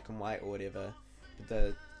to black and white or whatever,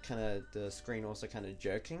 the the screen also kind of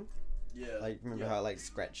jerking. Yeah. Like remember how it like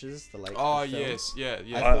scratches the like. Oh the film? yes, yeah, I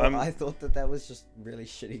yeah. thought, I'm- I thought that was just really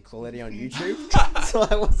shitty quality on YouTube, so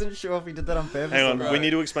I wasn't sure if he did that on purpose. Hang on, or we Right. need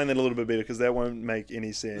to explain that a little bit better because that won't make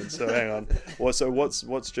any sense. So hang on.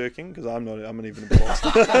 What's jerking? Because I'm not even lost.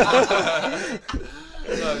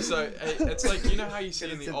 No, so it's like you know how you see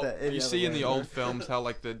in Could've the said old, that any you other see in way, the bro. old films how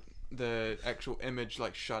like the actual image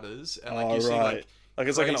like shudders and like Oh, you see right. Like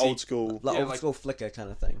it's like an crazy- old school, like Yeah, old like- school flicker kind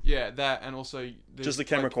of thing. yeah that and also there's, just the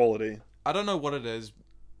camera like, quality. I don't know what it is.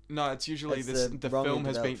 No, it's usually It's the wrongly film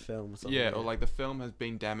has been developed film or something, yeah, or like the film has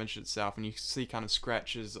been damaged itself, and you see kind of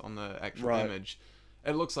scratches on the actual Right. image.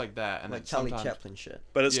 It looks like that, and like it's Charlie sometimes Chaplin shit.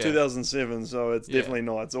 But it's Yeah. 2007, so it's Yeah. definitely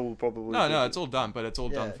not. It's all probably. no, it's all done, but it's all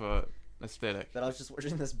done Yeah. for aesthetic. But I was just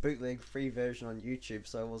watching this bootleg free version on YouTube,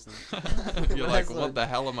 so I wasn't. You're I like, was what the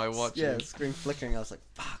hell am I watching? Yeah, screen flickering. I was like,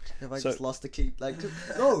 fuck, have I So- just lost the key? Like, 'cause-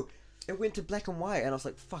 no, it went to black and white, and I was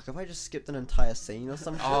like, fuck, have I just skipped an entire scene or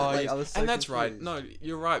something? Oh, like, yes. I was so and that's right. confused. No,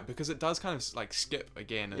 you're right because it does kind of like skip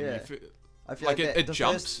again, and Yeah. you feel, I feel like like, it- that, it the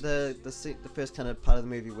jumps. First, the first kind of part of the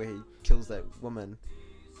movie where he kills that woman,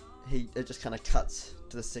 it just kind of cuts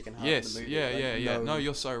to the second half yes, of the movie. yeah, like, yeah, yeah. No,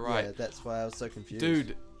 you're so right, Yeah, that's why I was so confused.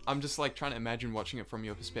 dude. I'm just like trying to imagine watching it from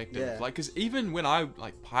your perspective, Yeah. like, because even when I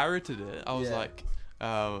like pirated it, I was Yeah. like,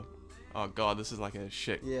 oh god, this is like a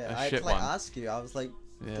shit, Yeah, a I had shit to like one. ask you. I was like,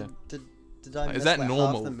 Yeah, did I Is miss that like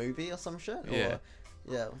normal? half the movie or some shit? Yeah. Or,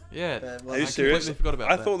 yeah. yeah. But, Are you I serious? completely forgot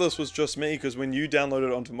about I that. thought this was just me because when you downloaded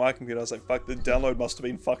it onto my computer, I was like, "Fuck, the download must have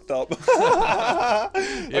been fucked up." Yeah,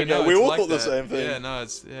 Okay, no, we it's all like thought the that. same thing. Yeah, no,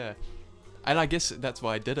 it's and I guess that's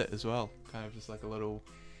why I did it as well. Kind of just like a little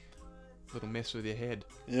mess with your head.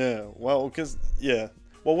 Yeah, well, because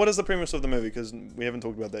well, what is the premise of the movie? Because we haven't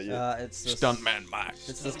talked about that yet. It's this, Stuntman Mike.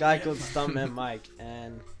 It's this guy called Stuntman Mike,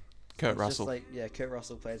 and Kurt he's Russell. Just like Kurt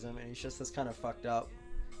Russell plays him, and he's just this kind of fucked up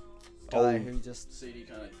guy Old. who just CD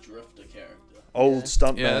kind of drifter character. Old yeah.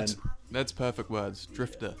 stuntman. Yeah, that's perfect words.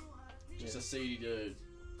 Drifter. Just Yeah. a seedy dude.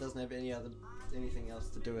 doesn't have anything else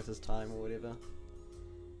to do with his time or whatever.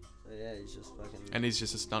 So yeah, he's just fucking. And he's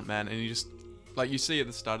just a stuntman, and he just like you see at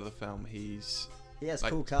the start of the film, he has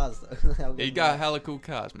like- cool cars though. I'll give he him got that. hella cool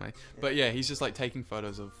cars, mate. But yeah, he's just like taking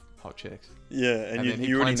photos of hot chicks, Yeah, and, and, then he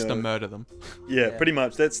you already plans know. to murder them. Yeah, Yeah. pretty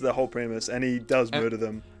much. That's the whole premise, and he does And- murder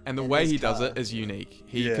them. And the In way his he does car. it is unique.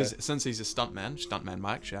 Yeah. Because since he's a stuntman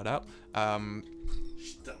Mike, shout out.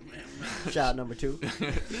 Shot number 2.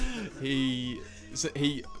 he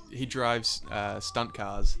drives stunt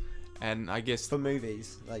cars, and I guess For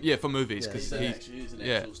movies, like yeah, for movies Yeah, because He's an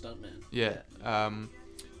yeah. actual stuntman. yeah,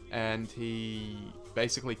 and he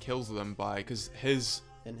basically kills them because his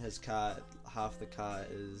in his car, half the car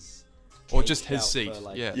is. or just caged his out seat, for,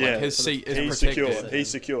 like, yeah, Yeah. like his for the- seat is He's protected. secure. He's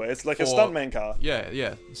secure. It's like a For- stuntman car.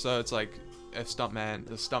 Yeah. So it's like if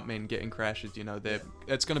the stuntmen get in crashes,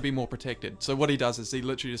 it's going to be more protected. So what he does is he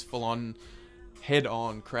literally just full on, head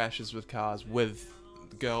on crashes with cars with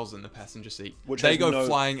the girls in the passenger seat. Which They has go no-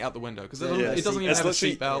 flying out the window because Yeah, it doesn't even It's have a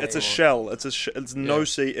literally- seatbelt. It's a or- shell. It's no Yeah.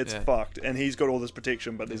 seat. It's Yeah. fucked. And he's got all this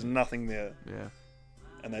protection, but there's nothing there, Yeah.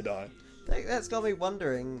 and they die. That's got me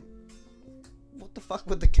wondering, what the fuck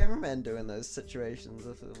would the cameraman do in those situations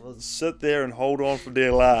if it was? Sit there and hold on for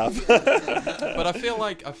dear life. But I feel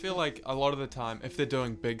like a lot of the time, if they're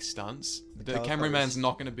doing big stunts, the car cameraman's covers.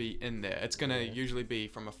 not going to be in there. It's going to Yeah. usually be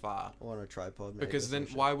from afar. Or on a tripod, maybe. Because or then some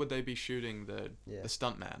shit. why would they be shooting the Yeah.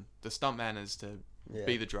 stuntman? The stuntman is to Yeah.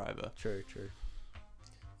 be the driver. True.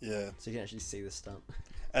 Yeah. So you can actually see the stunt.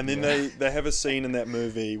 And then they have a scene in that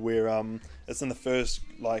movie where it's in the first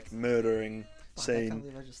like murdering Fuck, I can't scene.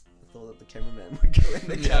 believe I just thought that the cameraman would go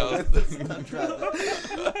in the car Yeah. with the stunt driver.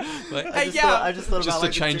 Like, I just thought Just about a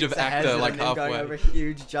like change the of Dukes actor, Hazzard like, and them going halfway. over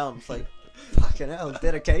huge jumps, like fucking hell,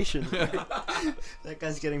 dedication. That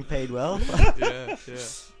guy's getting paid well. Yeah.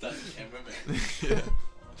 That cameraman.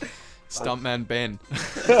 Yeah. Stuntman Ben.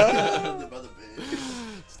 The brother bear.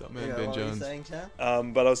 Stuntman Yeah, Ben what were you Jones. saying, Chad?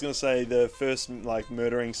 But I was gonna say the first like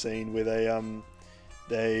murdering scene where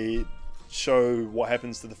they show what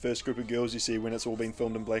happens to the first group of girls you see when it's all been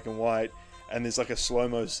filmed in black and white, and there's like a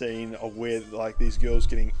slow-mo scene of where like these girls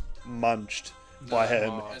getting munched by him.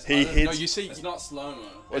 Oh, He no, hits. No, you see. It's not slow mo.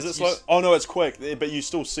 Was it you slow? s- Oh no, it's quick. But you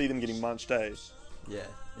still see them getting munched. Yeah.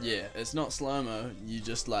 Yeah, it's not slow mo. You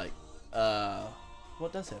just like,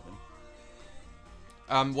 what does happen?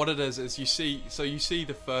 What it is you see. So you see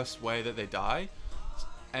the first way that they die,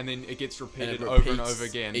 and then it gets And repeated it over and repeats over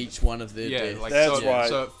again. Each one of their Yeah, deaths. like That's so, right.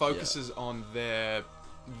 so it focuses on their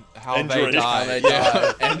how Injury. they die. How they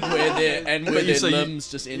Yeah. die, and where But you their see-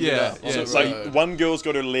 limbs just ended yeah, up. yeah. on So the it's like road. one girl's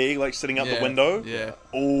got her leg like sitting out Yeah, the window. Yeah.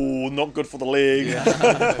 Oh, not good for the leg.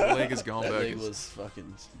 The leg is gone That leg burgers. was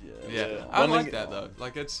fucking Yeah, Yeah. I One like thing- that though.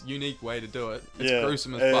 Like it's unique way to do it. It's Yeah.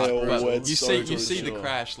 gruesome as Yeah, fuck. oh, But it's you so see you gruesome. see the Sure.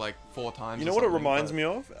 crash like 4 times. You know or what it something, reminds but- me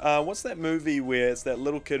of? What's that movie where it's that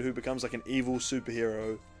little kid who becomes like an evil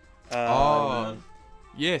superhero? Oh,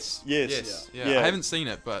 yes. Yes. Yeah. Yeah. I haven't seen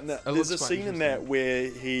it, but No, it there's looks a quite scene in that interesting. where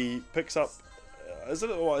he picks up.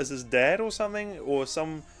 Is his dad or something or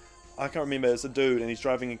some? I can't remember. It's a dude and he's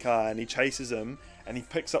driving a car and he chases him and he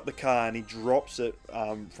picks up the car and he drops it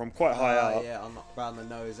from quite high up. Yeah, right on the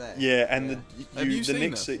nose, eh? Yeah, and Yeah. Have you the seen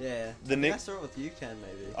next this? se- Yeah. The I think I next- saw it with you, Ken,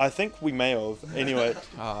 maybe. I think we may have. Anyway,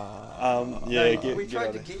 Ah. yeah. No, Get, we get tried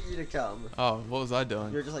out to of get you to come. Oh, what was I You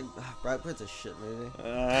doing? were just like, Brightbird's a shit movie.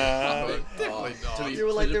 Definitely not. To be- You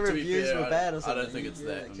were like, to the be reviews fair, were bad or I something. don't think it's Yeah,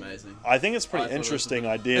 that okay. amazing. I think it's a I pretty thought it was interesting a-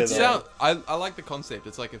 idea It though. sound, I like the concept.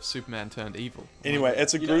 It's like if Superman turned evil. Anyway,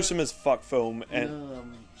 it's a You know- gruesome as fuck film,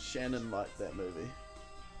 and Shannon liked that movie.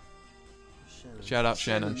 Shout out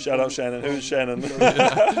Shannon. shout out Shannon. Who's Shannon?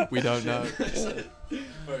 We don't know.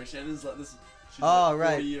 Bro, Shannon's like this. She's Oh, like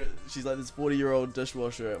right. She's like this 40-year-old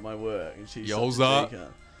dishwasher at my work, and she's Yo's such a up. dickhead.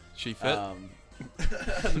 She fit.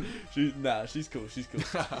 She's cool. She's cool.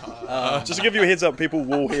 Just to give you a heads up, people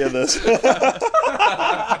will hear this.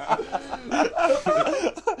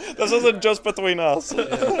 This isn't just between us. We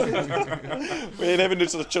ain't having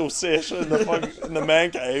this a chill sesh in the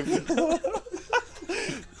man cave.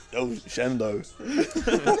 Oh, Shando.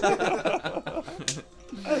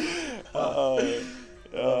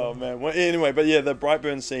 Oh man. Well, anyway, but yeah, the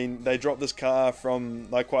Brightburn scene, they drop this car from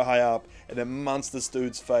like quite high up, and it munts this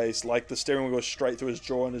dude's face. Like the steering wheel goes straight through his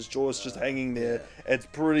jaw, and his jaw's just hanging there. It's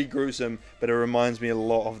pretty gruesome, but it reminds me a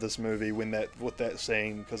lot of this movie with that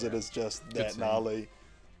scene because it is just Good that scene. gnarly.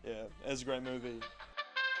 Yeah, it's a great movie.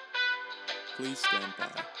 Please stand by.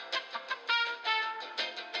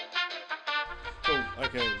 Cool.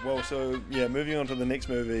 Okay. Well, so yeah, moving on to the next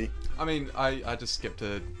movie. I mean, I just skipped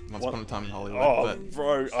to Once Upon a Time in Hollywood, Oh, but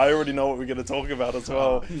bro, I already know what we're going to talk about as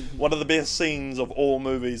well. One of the best scenes of all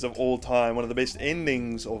movies of all time. One of the best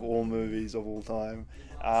endings of all movies of all time.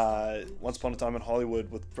 Once Upon a Time in Hollywood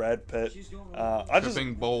with Brad Pitt.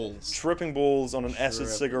 tripping balls. Tripping balls on an acid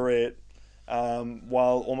cigarette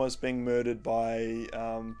while almost being murdered by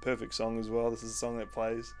Perfect Song as well. This is a song that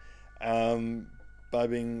plays. By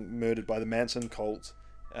being murdered by the Manson cult.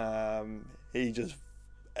 He just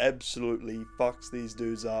absolutely fucks these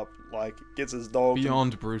dudes up. Like, gets his dog.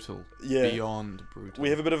 Beyond brutal. Yeah. Beyond brutal. We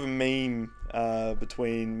have a bit of a meme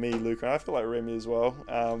between me, Luke, and I feel like Remy as well.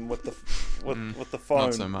 With the with the phone.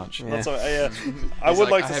 Not so much. Not so. Yeah. I He's would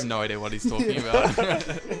like I to. have no idea what he's talking about. I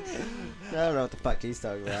don't know what the fuck he's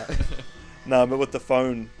talking about. No, but with the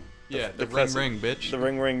phone Yeah, the classic- ring, bitch. The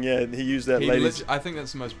ring. Yeah, he used that He ladies. I think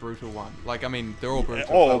that's the most brutal one. Like, I mean, they're all brutal.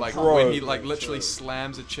 Oh, but like bro. when he like Yeah, literally true.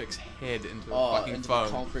 slams a chick's head into the Oh, fucking into phone.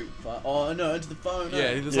 the concrete phone. Oh no, into the phone.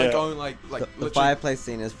 Yeah, he was Yeah. like going like The literally. fireplace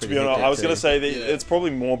scene is To pretty be honest, hectic I was gonna too. say that Yeah. it's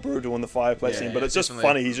probably more brutal in the fireplace Yeah, scene, but yeah, it's just definitely.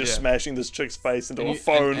 funny. He's just Yeah. smashing this chick's face into and a you,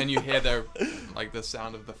 phone. and you hear the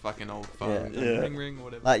sound of the fucking old phone. Yeah. Ring ring or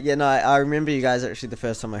whatever. Like, yeah, no, I remember you guys actually the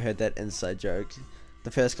first time I heard that inside joke.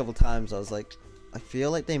 The first couple times I was like, I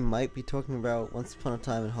feel like they might be talking about Once Upon a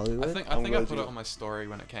Time in Hollywood. I think I'm I glad put you- it on my story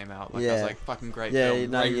when it came out. Like I Yeah. was like, fucking great Yeah,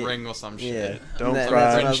 film, no, ring yeah. ring or some Yeah. shit. Don't And that- cry.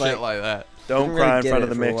 that's when Fringe I was shit like, like that. Don't didn't cry really in get front it of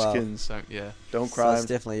the for a while. Mexicans. So yeah, Don't so cry. it's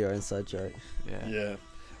definitely your inside joke. yeah. Yeah.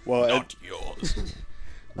 Well, Not yours.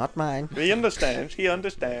 Not mine. he understands. He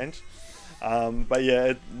understands. But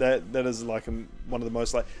yeah, that is like one of the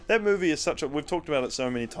most like that movie is such a. We've talked about it so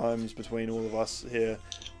many times between all of us here,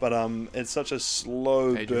 but it's such a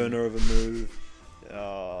slow Adrian. burner of a move.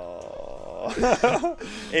 Oh.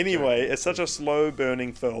 Anyway, it's such a slow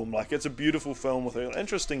burning film. Like it's a beautiful film with an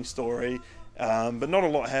interesting story, but not a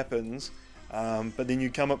lot happens. But then you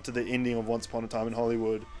come up to the ending of Once Upon a Time in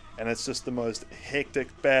Hollywood, and it's just the most hectic,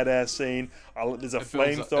 badass scene. There's a It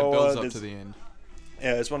builds flamethrower. up There's to the end.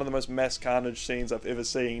 yeah, it's one of the most mass carnage scenes I've ever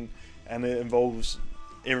seen, and it involves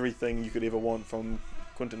everything you could ever want from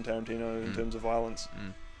Quentin Tarantino in terms of violence.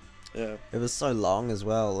 Mm. Yeah, It was so long as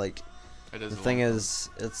well. Like, It is. the a thing long film. is,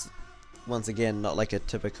 it's once again not like a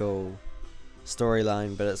typical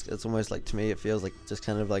storyline, but it's almost like, to me, it feels like just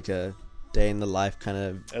kind of like a day in the life kind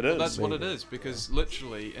of. it Well, is. that's what it is, because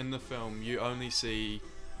literally in the film you only see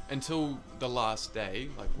until the last day,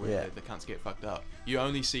 like where Yeah. the cunts get fucked up. You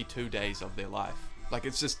only see 2 days of their life. Like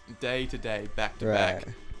it's just day to day, back to back.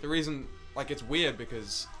 Right. The reason, like, it's weird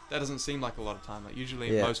because that doesn't seem like a lot of time. Like usually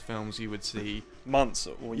in Yeah. most films you would see Months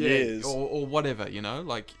or years. or whatever, you know.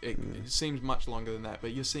 Like it seems much longer than that,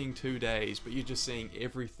 but you're seeing 2 days, but you're just seeing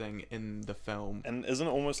everything in the film. And isn't it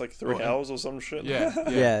almost like 3 Well, hours or some shit? Yeah,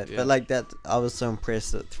 Yeah, but like that, I was so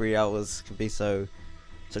impressed that 3 hours could be such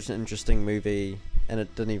an interesting movie, and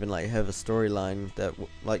it didn't even like have a storyline that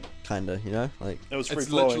like kinda, you know, like It was free it's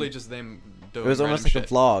flowing. literally just them doing. it was almost random like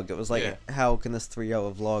shit. a vlog. It was like, Yeah. how can this 3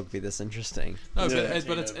 hour vlog be this interesting? No, Yeah.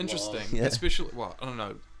 but it's Tarantino interesting, vlog. Yeah. especially. Well, I don't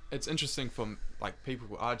know. It's interesting for like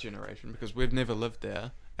people our generation because we've never lived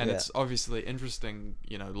there, and Yeah. it's obviously interesting,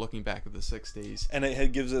 you know, looking back at the '60s. And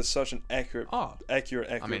it gives us such an accurate Oh, accurate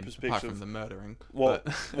I mean, apart perspective. from the murdering. Well,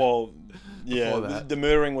 but well, yeah, Before that. the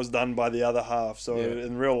murdering was done by the other half. So Yeah.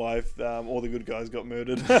 in real life, all the good guys got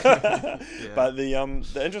murdered. Yeah. But the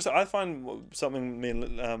interesting, I find something me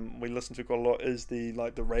and we listen to quite a lot is the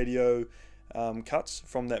radio cuts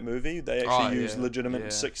from that movie. They actually use yeah, legitimate yeah,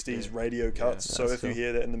 60s yeah. radio cuts. Yeah. So That's if you cool.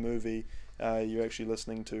 hear that in the movie, you're actually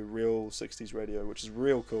listening to real 60s radio, which is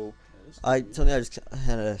real cool. I just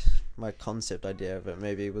had my concept idea of it.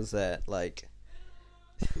 Maybe was that like,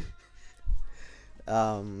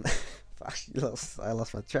 fuck, I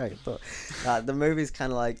lost my train of thought. The movie's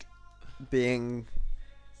kind of like being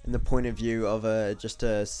in the point of view of just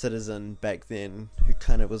a citizen back then who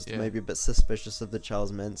kind of was Yeah. maybe a bit suspicious of the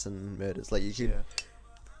Charles Manson murders. Like you could yeah.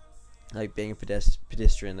 like being a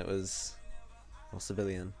pedestrian that was, or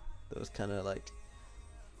civilian that was kind of like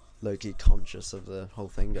low-key conscious of the whole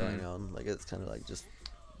thing going on. Like it's kind of like just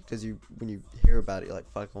because when you hear about it, you're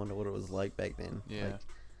like, fuck, I wonder what it was like back then. Yeah. Like,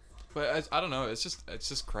 But I don't know. It's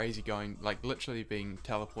just crazy going, like, literally being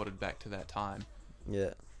teleported back to that time.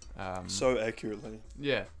 yeah. So accurately.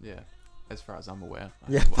 Yeah. As far as I'm aware.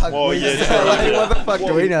 Yeah, fuck Well, me. yeah, Like, what the fuck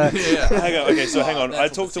do we know? Yeah. Hang on. Okay, so hang on. I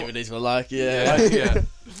That's what talked the to 70s were like, yeah. Yeah.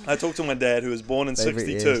 I talked to my dad, who was born in Favourite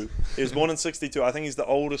 62. years. He was born in 62. I think he's the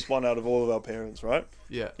oldest one out of all of our parents, right?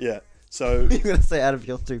 Yeah. Yeah. So You're gonna say out of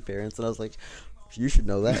your two parents, and I was like, you should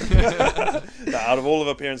know that. out of all of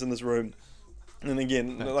our parents in this room. And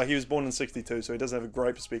again, like he was born in 62, so he doesn't have a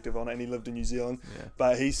great perspective on it, and he lived in New Zealand. Yeah.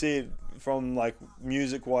 But he said from like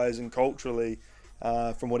music-wise and culturally,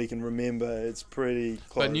 from what he can remember, it's pretty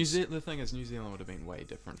close. But the thing is, New Zealand would have been way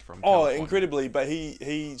different from. Oh, California. incredibly! But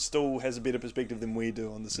he still has a better perspective than we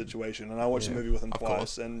do on the situation. And I watched the Yeah. movie with him Of twice,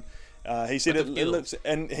 course. and he said But it the looks.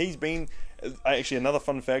 And he's been actually another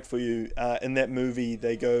fun fact for you. In that movie,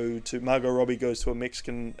 Margot Robbie goes to a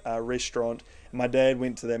Mexican restaurant. My dad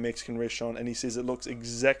went to that Mexican restaurant, and he says it looks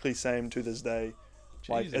exactly same to this day.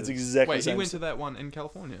 Like it's Jesus. exactly Wait, same he went to that one in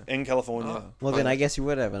California. in California. Oh. Well, then I guess you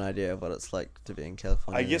would have an idea of what it's like to be in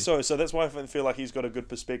California. I guess so. So that's why I feel like he's got a good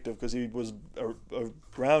perspective because he was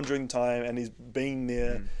around during time and he's been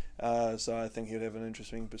there. So I think he'd have an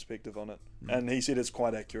interesting perspective on it. And he said it's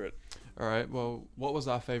quite accurate. All right. Well, what was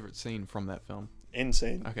our favorite scene from that film? End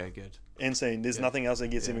scene. Okay, good. End scene. There's Yeah. nothing else that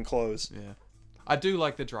gets Yeah. even close. Yeah. I do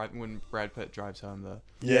like the drive when Brad Pitt drives home though.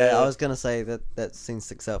 Yeah, I was gonna say that scene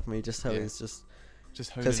sticks out for me. Just how Yeah. he's just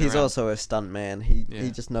Just because honing he's around. also a stunt man. He Yeah.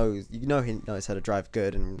 just knows. He knows how to drive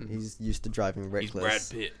good, and Mhm. he's used to driving He's reckless.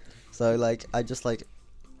 Brad Pitt. So I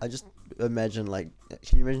just imagine can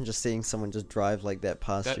you imagine just seeing someone just drive like that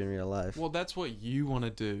past That- you in real life? Well, that's what you want to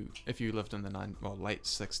do if you lived in the late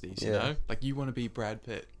 60s, you Yeah. know? Like, you want to be Brad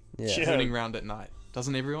Pitt, Yeah. Yeah. turning around at night.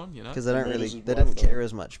 Doesn't everyone, you know? Because they don't Murders really, his they wife, didn't though. care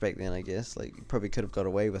as much back then, I guess. Like, you probably could have got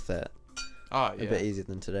away with that Oh, a yeah. bit easier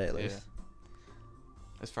than today, at Yeah. least.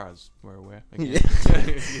 As far as we're aware. Yeah.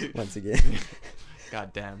 Again. Once again.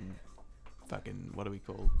 Goddamn fucking, what are we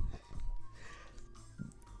called?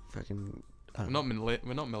 Fucking. We're not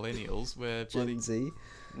millennials, we're bloody... Gen Z.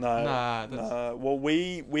 No, Nah, that's- no. Well,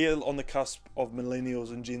 we're on the cusp of millennials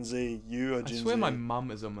and Gen Z. You are I Gen swear Z. my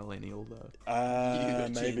mum is a millennial, though.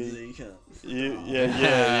 Maybe. Gen Z,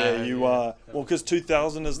 Yeah, you Yeah. are. Well, because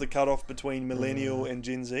 2000 is the cutoff between millennial Mm. and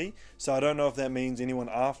Gen Z. So I don't know if that means anyone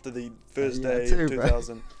after the first Yeah, day too, of bro.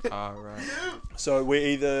 2000. Oh, right. So we're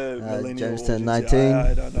either millennial James or turned Gen Z. 19.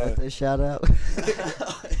 I don't know. Birthday shout out.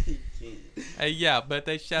 Hey, yeah,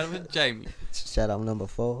 birthday shout out with Jamie. Shout out number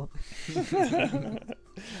 4.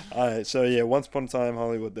 Alright, so yeah, Once Upon a Time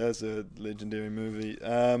Hollywood. That's a legendary movie.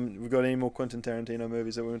 We've got any more Quentin Tarantino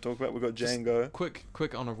movies that we want to talk about? We've got Just Django.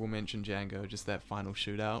 Quick honorable mention, Django, just that final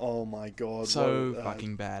shootout. Oh my god. So what-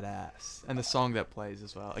 fucking badass. And the song that plays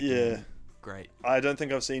as well. Yeah. Again, great. I don't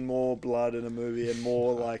think I've seen more blood in a movie and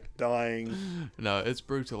more like dying. No, it's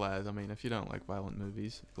brutal as. I mean, if you don't like violent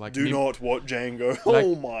movies, like Do me, not watch Django. Like-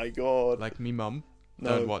 Oh my god. like me mum,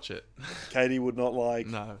 No. don't watch it. Katie would not like.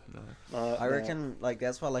 No. I reckon,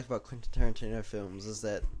 that's what I like about Quentin Tarantino films is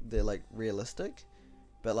that they're, realistic.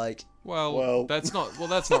 But, Well- that's not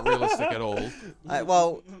realistic at all.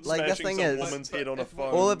 the Smashing thing some is, woman's head on a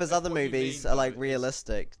phone. all of his other What you movies mean, are, though,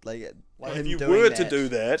 realistic. Like, if him you doing were to that. do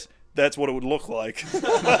that, that's what it would look like.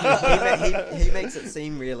 he makes it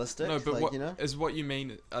seem realistic. No, but what you know? is what you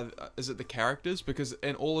mean? Is it the characters? Because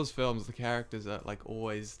in all his films, the characters are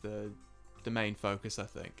always the main focus. I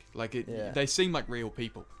think Yeah. they seem like real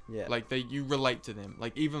people. Yeah. You relate to them.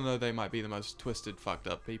 Even though they might be the most twisted, fucked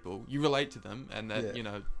up people, you relate to them, and that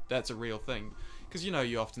Yeah. that's a real thing. Because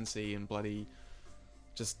you often see in bloody,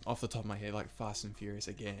 just off the top of my head, Fast and Furious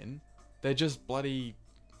again, they're just bloody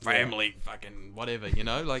family, fucking whatever.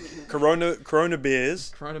 Corona bears.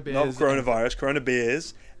 Corona Not bears, coronavirus. Corona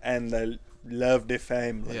bears. And they love their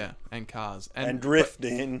family. yeah, and cars And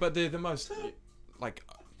drifting. But they're the most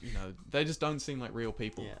they just don't seem like real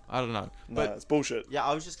people. Yeah. I don't know. No, But it's bullshit. Yeah,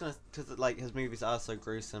 I was just gonna, because his movies are so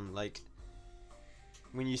gruesome.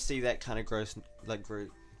 When you see that kind of gruesome,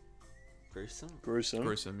 gruesome, Gruesome.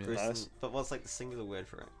 yeah. gruesome. Nice. But what's the singular word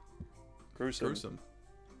for it? Gruesome. Gruesome.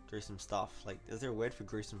 Gruesome stuff. Is there a word for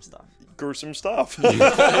gruesome stuff? Gruesome stuff.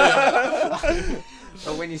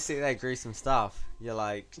 But when you see that gruesome stuff, you're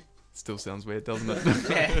like, Still sounds weird, doesn't it?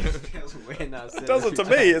 yeah, it feels weird now. It doesn't to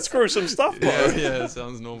me. It's gruesome stuff, bro. yeah, it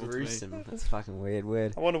sounds normal to me. gruesome. That's a fucking weird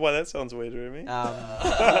word. I wonder why that sounds weird to me.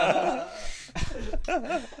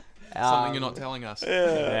 Something you're not telling us.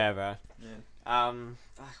 Yeah. Yeah, bro.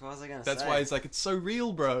 Fuck, what was I gonna That's say? why it's it's so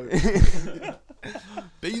real, bro.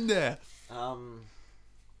 Been there.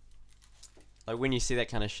 When you see that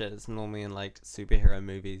kind of shit, it's normally in superhero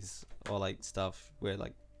movies or stuff where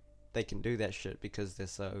they can do that shit because they're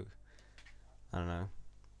so, I don't know,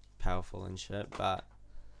 powerful and shit. But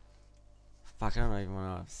fuck, I don't even know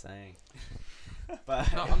what I'm saying.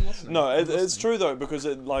 But No, I'm listening. No, I'm it's listening. true though, because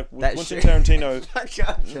with That Quentin shit- Tarantino,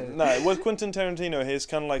 Gotcha. no, with Quentin Tarantino, he has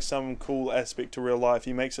kind of some cool aspect to real life.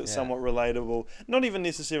 He makes it Yeah. somewhat relatable, not even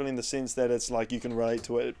necessarily in the sense that it's you can relate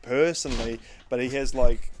to it personally, but he has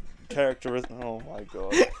characteristics. Oh my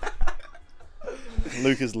god.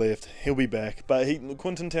 Luke has left. He'll be back. But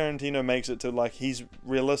Quentin Tarantino makes it to he's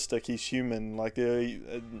realistic. He's human.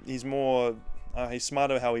 He's more. He's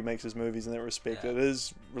smarter how he makes his movies in that respect. Yeah. It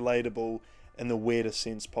is relatable in the weirdest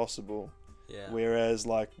sense possible. Yeah. Whereas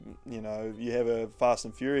you have a Fast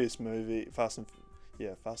and Furious movie. Fast and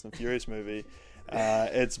Furious movie.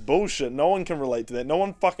 It's bullshit. No one can relate to that. No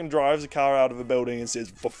one fucking drives a car out of a building and says,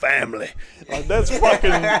 for family. That's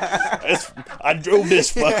fucking... I drove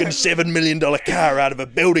this fucking $7 million car out of a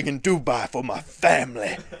building in Dubai for my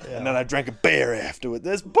family. And then I drank a beer afterward.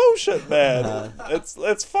 That's bullshit, man.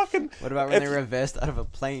 It's fucking... What about when they reversed out of a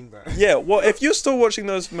plane, bro? Yeah, well, if you're still watching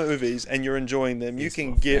those movies and you're enjoying them, you It's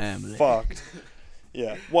can for get family. fucked.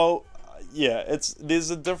 Yeah, well, there's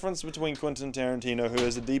a difference between Quentin Tarantino, who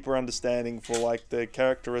has a deeper understanding for like the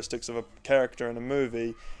characteristics of a character in a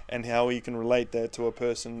movie and how you can relate that to a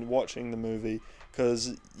person watching the movie.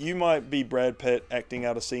 Because you might be Brad Pitt acting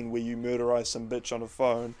out a scene where you murderize some bitch on a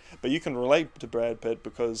phone, but you can relate to Brad Pitt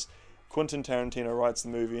because Quentin Tarantino writes the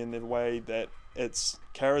movie in the way that it's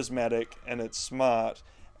charismatic and it's smart,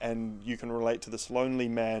 and you can relate to this lonely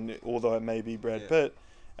man, although it may be Brad Pitt,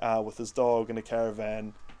 with his dog in a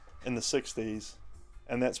caravan in the 60s,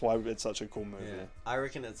 and that's why it's such a cool movie. Yeah. I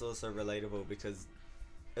reckon it's also relatable because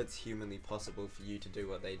it's humanly possible for you to do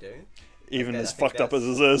what they do. Even Like as I think fucked up as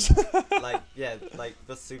that's- it is. Like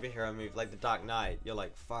the superhero movie, like The Dark Knight, you're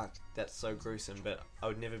like, fuck, that's so gruesome, but I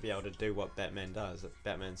would never be able to do what Batman does.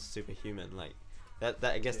 Batman's superhuman, like, that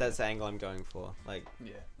I guess that's the angle I'm going for. Like,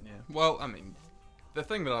 Yeah. Well, I mean, the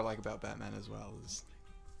thing that I like about Batman as well is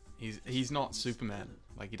he's not Superman.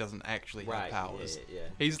 Like, he doesn't actually have right, powers. yeah.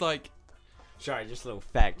 He's like, Sorry, just a little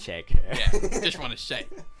fact check. just want to say.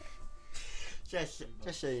 just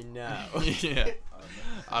so you know. Yeah.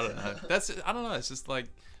 I don't know. I don't know. It's just like,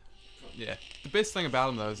 yeah. The best thing about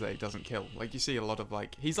him though is that he doesn't kill. Like, you see a lot of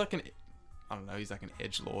like, he's like an, I don't know. He's like an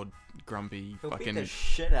edgelord, grumpy, He'll beat fucking. the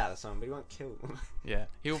shit out of someone, but he won't kill them. Yeah.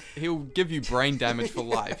 He'll give you brain damage for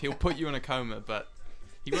life. He'll put you in a coma, but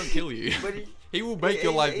he won't kill you. But He will make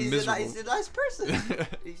your life miserable. He's a nice person.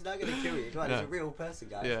 He's not gonna kill you. Come on, No. he's a real person,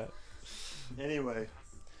 guys. Yeah. Anyway,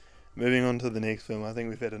 moving on to the next film. I think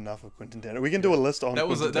we've had enough of Quentin Tarantino. We can do a list on That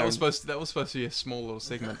was Quentin supposed to be a small little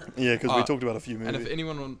segment. Yeah, because we Uh, talked about a few movies. And if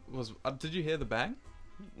anyone was, did you hear the bang?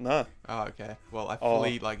 No. Oh, okay. Well, I Oh.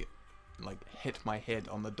 fully like hit my head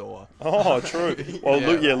on the door. Oh, true.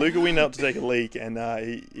 Well, Yeah. Luca went out to take a leak, and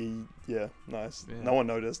he nice. Yeah. No one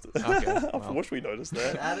noticed. Okay, I well. wish we noticed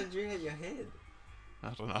that. How did you hit your head? I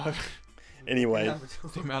don't know. Anyway,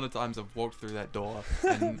 The amount of times I've walked through that door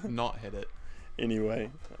and not hit it.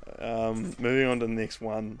 moving on to the next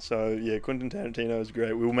one. So yeah, Quentin Tarantino is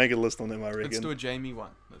great. We'll make a list on them, I reckon. Let's do a Jamie one.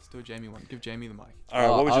 Give Jamie the mic. All right,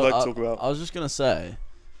 what would you like to talk about? I was just gonna say,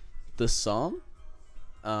 this song.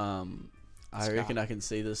 I Ska. reckon I can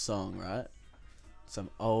see this song, right? Some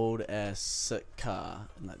old ass sick car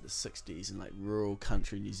in like the 60s in like rural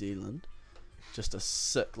country New Zealand. Just a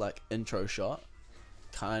sick like intro shot.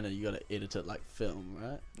 Kinda you gotta edit it like film,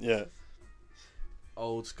 right? Yeah.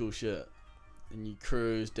 Old school shit. And you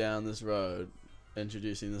cruise down this road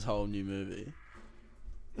introducing this whole new movie.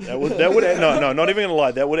 That would no, not even gonna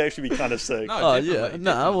lie. That would actually be kind of sick. No, Oh definitely, yeah,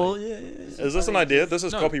 nah, definitely. well yeah. Is this an idea? This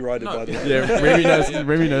is No, copyrighted, no. by the way. Yeah,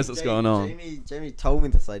 Remy knows what's going on. Jamie told me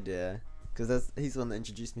this idea because he's the one that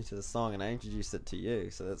introduced me to the song, and I introduced it to you.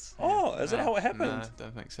 So that's Oh, is that how it No, happened?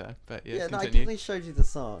 don't think so. But yeah, yeah. No, I continue. definitely showed you the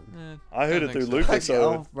song. I heard don't it through think so. Luca.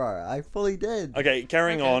 So Oh, bro, I fully did. okay,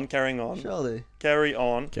 carrying Okay. on. Surely. Carry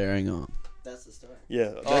on. Carrying on. That's the story.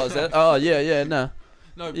 Yeah. Oh, is that? Oh, yeah, no.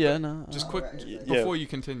 No, Yeah, but no. just Oh, quick, right. Yeah. before you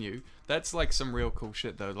continue, that's like some real cool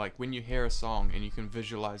shit though. Like when you hear a song and you can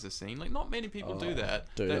visualize a scene, like not many people do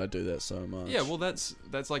that. Dude, That- I do that so much. Yeah, well, that's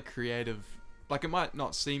like creative. Like it might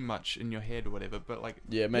not seem much in your head or whatever, but like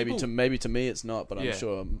Yeah, maybe people- to me it's not, but I'm Yeah.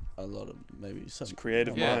 sure a lot of maybe some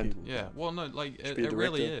creative a lot of mind. people- yeah. Well, no, like it, be a it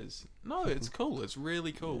really director. is. No, it's cool. It's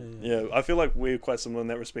really cool. Yeah, I feel like we're quite similar in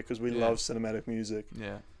that respect because we Yeah. love cinematic music.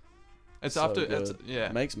 Yeah. It's So after it's good.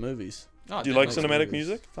 yeah. Makes movies. Oh, Do you like definitely. cinematic movies.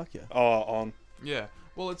 music? Fuck yeah. Oh, on. Yeah.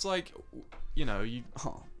 Well, it's like, you know, you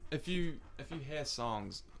Oh. if you hear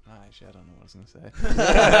songs. Actually, I don't know what I was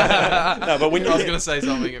gonna say. No, but when you I was gonna say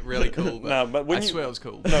something really cool, but, No, but when I you swear it was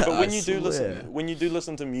cool. no, but I when you do swear.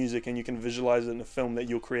 listen to music and you can visualize it in a film that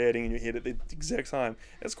you're creating in your head at the exact time,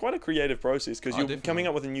 it's quite a creative process because Oh, you're definitely. coming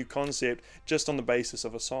up with a new concept just on the basis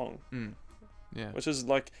of a song, Mm. Yeah. which is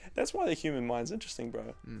like that's why the human mind's interesting,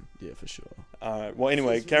 bro. Mm. Yeah, for sure. All right. Well,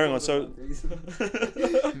 anyway, carrying on. So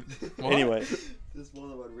What? anyway, There's more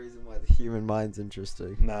than one reason why the human mind's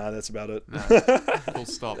interesting. nah, that's about it. Nah. Full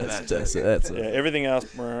stop. That's That. it. Yeah, everything else.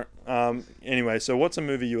 Anyway, so what's a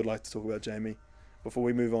movie you would like to talk about, Jamie? Before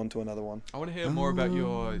we move on to another one. I want to hear more about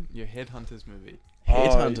your Headhunters movie.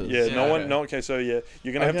 Headhunters. Yeah, Yeah, no one. okay. No, okay, so yeah,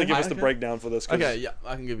 you're gonna have to Okay, give us the okay. breakdown for this. 'cause- Okay, yeah,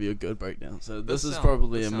 I can give you a good breakdown. So this is sound-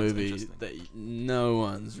 probably that a sounds movie interesting. that no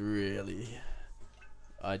one's really.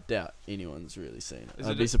 I doubt anyone's really seen it. Is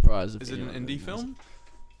I'd it be a- surprised if Is it an anyone indie really knows film?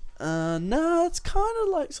 it. No, it's kind of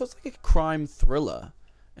like it's like a crime thriller,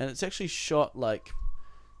 and it's actually shot like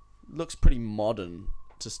looks pretty modern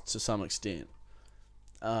to some extent.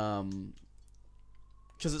 Because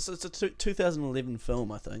it's a 2011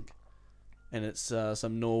 film, I think, and it's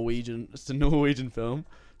some Norwegian. It's a Norwegian film.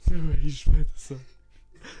 Norwegian play the song.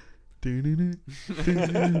 Wait,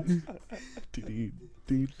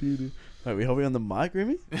 we holding on the mic,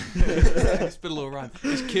 Remy? Spit a little rhyme.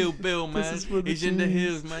 It's Kill Bill, man. is for the He's in the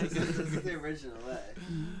Jews. hills, man. This is the original, eh?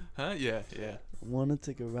 Huh? Yeah, yeah. Wanna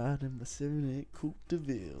take a ride in my 78 Coupe de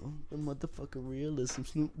Ville. The motherfucker real is some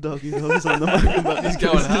Snoop Doggy Dogs on the mic. About He's these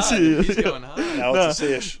going guys this hard. year. He's going hard. Now it's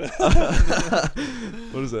a sesh.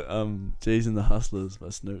 What is it? Jay's and the Hustlers by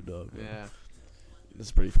Snoop Dogg. Yeah. It's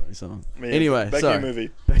a pretty funny song. Man, Anyway, back sorry. to your movie.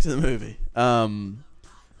 Back to the movie.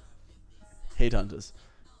 Headhunters.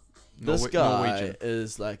 This guy Norwegian.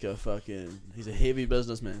 is like a fucking. He's a heavy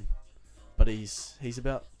businessman, but he's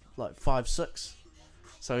about like 5'6".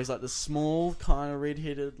 So he's like this small kind of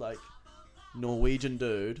red-headed like Norwegian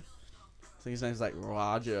dude. I think his name's like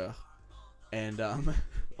Roger, and oh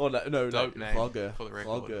no, Dope name, Vlogger, for the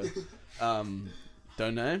record. Vlogger.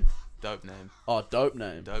 Don't name. Dope name. Oh, dope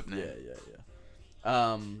name. Dope name.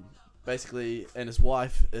 Yeah. Basically, and his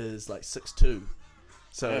wife is like 6'2".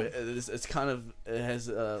 So Yeah. it's kind of, it has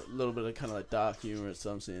a little bit of kind of like dark humor to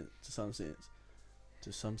some extent.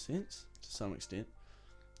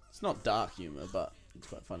 It's not dark humor, but it's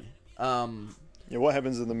quite funny. Yeah, what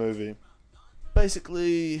happens in the movie?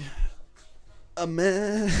 Basically, a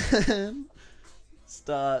man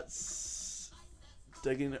starts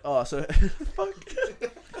digging. Oh, so fuck.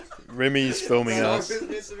 Remy's filming So us. It's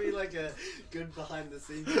meant to be like a good behind the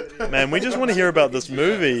scenes video. Man, we just want to hear about this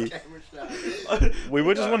movie. We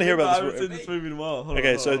would just want to hear about I haven't this. seen this movie in a while. Hold on,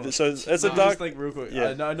 Okay, hold so on. it's a No, dark. just think real quick.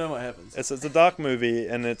 Yeah. I know what happens. It's a dark movie,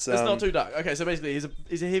 and it's It's not too dark. Okay, so basically,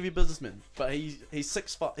 he's a heavy businessman, but he's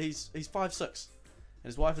 5'6", and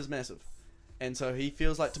his wife is massive, and so he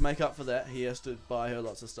feels like to make up for that, he has to buy her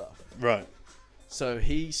lots of stuff. right. So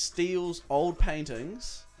he steals old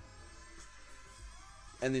paintings,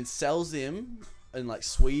 and then sells them in like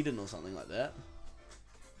Sweden or something like that.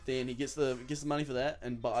 Then he gets the money for that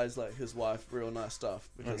and buys like his wife real nice stuff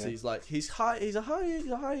because Okay. he's a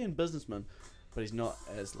high end businessman, but he's not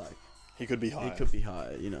as like. He could be high. He could be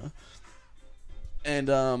higher, you know.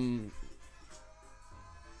 And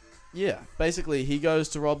yeah, basically he goes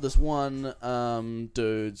to rob this one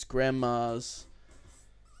dude's grandma's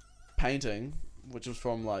painting, which was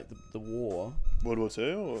from like the war, World War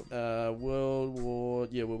II, or World War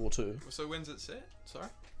Two. So when's it set? Sorry?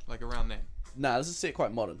 Like around then? Nah, this is set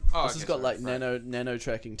quite modern. Oh, This okay, has got sorry, like nano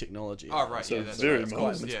tracking technology. Oh, right, So yeah. That's very right. Of modern.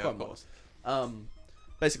 course, It's yeah, quite of course.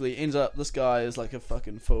 Basically ends up this guy is like a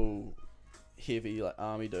fucking full heavy like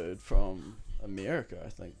army dude from America, I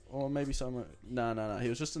think, or maybe somewhere. No. He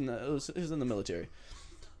was just he was in the military.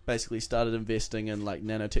 Basically started investing in like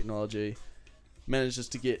nanotechnology. Manages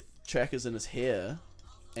to get trackers in his hair,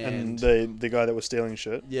 and the guy that was stealing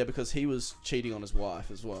shit. yeah, because he was cheating on his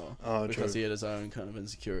wife as well. Oh, Because true. he had his own kind of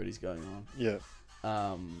insecurities going on. Yeah,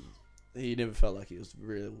 He never felt like he was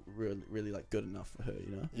really like good enough for her,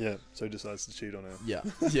 you know. yeah. So he decides to cheat on her. Yeah.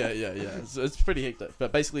 It's pretty hectic.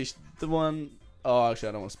 But basically, the one oh actually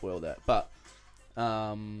I don't want to spoil that. But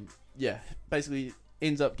yeah, basically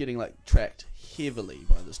ends up getting like tracked heavily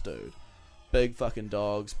by this dude. Big fucking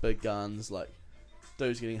dogs, big guns, like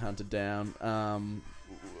dude's getting hunted down.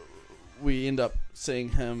 We end up seeing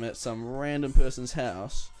him at some random person's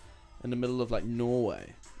house in the middle of like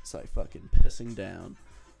Norway. It's like fucking pissing down.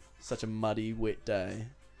 Such a muddy, wet day.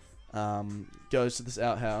 Goes to this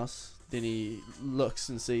outhouse. Then he looks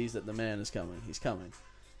and sees that the man is coming. He's coming.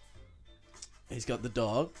 He's got the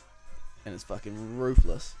dog, and it's fucking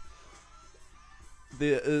ruthless.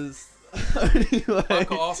 There is only way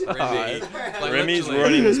Fuck off, to Remy. hide. Like, Remy's literally.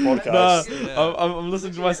 running this podcast. No, Yeah. I'm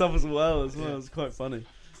listening to myself as well. Yeah. It's quite funny.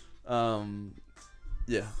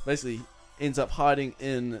 Yeah, basically ends up hiding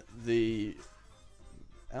in the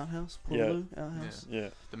outhouse, Portaloo outhouse, Yeah.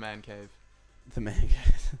 The man cave. the man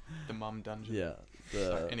cave. The mum dungeon. Yeah,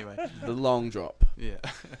 Sorry, anyway. the long drop. Yeah.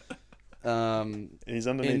 And he's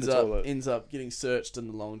underneath Ends the toilet. up getting searched in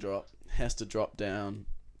the long drop. Has to drop down,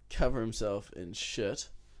 cover himself in shit.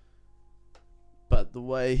 But the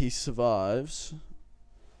way he survives,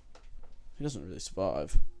 he doesn't really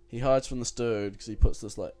survive. He hides from this dude because he puts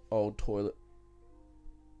this like old toilet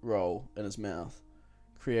roll in his mouth,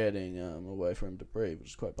 creating a way for him to breathe, which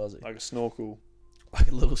is quite buzzy. Like a snorkel.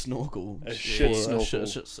 Like a little snorkel. A shit Or snorkel.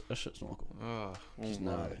 A shit snorkel. Ugh. Which is Oh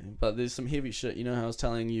my. gnarly. But there's some heavy shit. You know how I was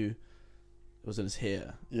telling you it was in his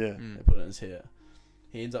hair? Yeah. Mm. They put it in his hair.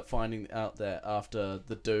 He ends up finding out that after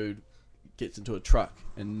the dude gets into a truck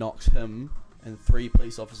and knocks him and 3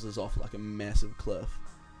 police officers off like a massive cliff.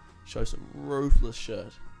 Shows some ruthless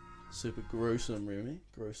shit. Super gruesome, Remy.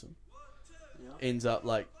 Gruesome. Ends up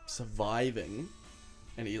like surviving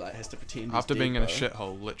and he like has to pretend After he's being dead, in a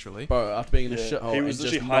shithole, literally. bro. After being in a Yeah, shithole, he and was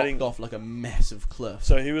just literally knocked hiding- off like a massive cliff.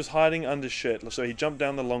 So he was hiding under shit. So he jumped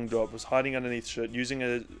down the long drop, was hiding underneath shit, using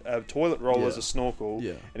a toilet roll as Yeah. a snorkel,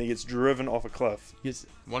 Yeah. and he gets driven off a cliff. Yes,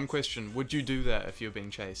 One question: would you do that if you were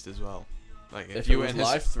being chased as well? Like if you it were was in his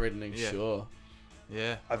life threatening, Yeah. sure.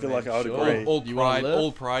 Yeah. I feel mean, like I would sure. agree. all You wanna pride, live?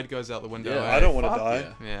 all pride goes out the window. Yeah, eh? I don't wanna fuck die.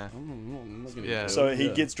 Yeah. I'm not gonna Yeah. do So it, he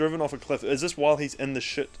yeah. gets driven off a cliff. Is this while he's in the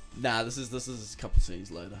shit? Nah, this is a couple scenes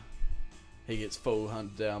later. He gets full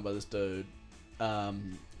hunted down by this dude.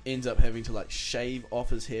 Ends up having to like shave off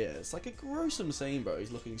his hair. It's like a gruesome scene, bro.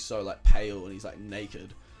 He's looking so like pale and he's like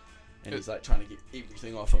naked, and he's like trying to get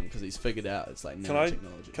everything off him because he's figured out it's like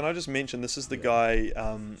nanotechnology. Can I just mention this is the Yeah. guy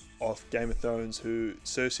off Game of Thrones who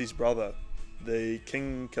Cersei's brother, the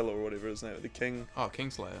King Killer or whatever his name, the Oh,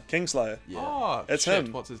 Kingslayer. Kingslayer. Yeah, Oh, It's shit.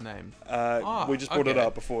 him. What's his name? We just brought it okay.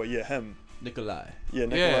 up before. Yeah, him. Nikolai. Yeah, Yeah,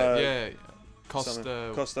 Nicola. yeah.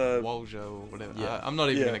 Costa Costa- Waljo or whatever. Yeah. I'm not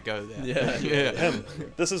even Yeah. gonna go there. Yeah, yeah. Him.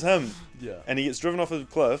 This is him, Yeah, and he gets driven off a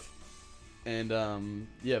cliff. and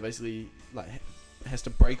yeah, basically like has to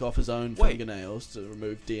break off his own Wait. fingernails to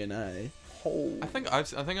remove DNA. I think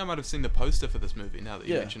I might have seen the poster for this movie now that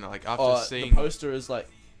you Yeah. mention it. Like after Oh, seeing the poster is like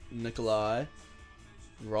Nikolai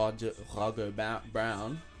Rago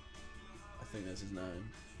Brown, I think that's his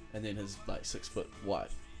name, and then his like 6-foot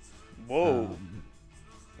wife. Whoa,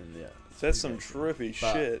 And yeah, that's some basically. trippy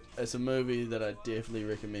But shit. It's a movie that I definitely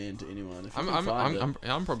recommend to anyone. If you can I'm find it.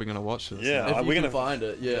 I'm probably gonna watch this. Yeah, If you we're can gonna- find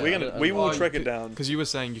it, yeah. We will Oh, track you it down. because you were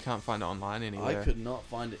saying you can't find it online I anywhere. could not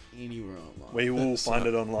find it anywhere online. We will So- find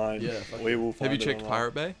it online. Yeah, fuck we it. will find Have you it checked online.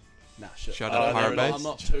 Pirate Bay? Nah, shit. Shout out Pirate Bay.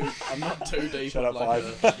 I'm not too deep. Shout of out like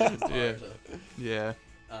Five. a, Yeah. Yeah.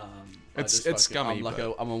 I It's- just it's fucking- scummy, I'm like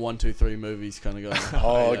but- I'm a 1, 2, 3 movies kind of guy.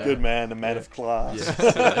 Oh, Yeah. good man, a man Yeah. of class. Yeah.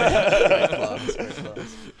 Great class, great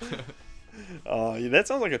class. Oh, yeah, that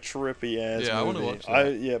sounds like a trippy ass Yeah, I movie. wanna watch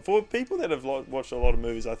that. Yeah, for people that have watched a lot of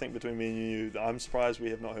movies, I think between me and you, I'm surprised we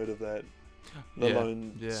have not heard of that, let Yeah,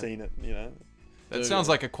 alone yeah. seen it. You know, That Dude. sounds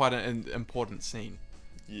like quite an important scene.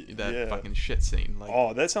 That yeah. fucking shit scene. Like,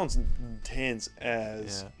 Oh, that sounds intense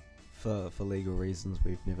as. yeah. For legal reasons,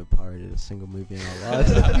 we've never pirated a single movie in our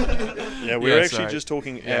lives. Yeah, we're Yeah, actually sorry. just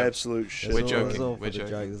talking Yeah. absolute shit. We're It's joking. all for We're the joking.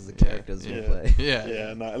 joke. This is the Yeah. characters we Yeah. play. Yeah.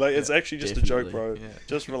 Yeah, no, like it's actually just a joke, bro. Definitely. Yeah.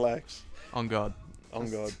 Just relax. On God. On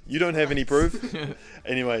God, you don't have any proof.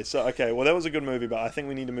 Anyway, so okay, well that was a good movie, but I think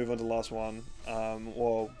we need to move on to the last one.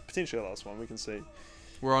 Well, potentially the last one. We can see.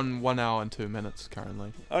 We're on 1 hour and 2 minutes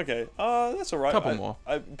currently. Okay, that's all right. Couple more.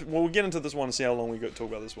 We'll get into this one and see how long we talk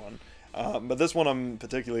about this one. But this one I'm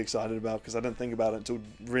particularly excited about because I didn't think about it until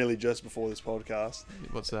really just before this podcast.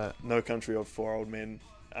 What's that? No Country for Old Men.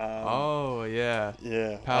 Oh yeah.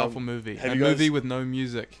 Yeah. Powerful movie. have A you guys- movie with no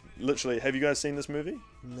music. Literally, have you guys seen this movie?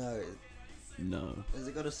 No, No. has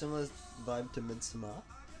it got a similar vibe to Midsommar?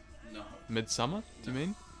 No. Midsummer? Do you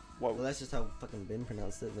mean? What? Well, that's just how fucking Ben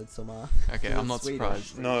pronounced it, Midsommar. Okay, It's I'm not Swedish.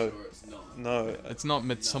 surprised. No. Sure it's not. No. It's not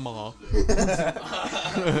Midsummer.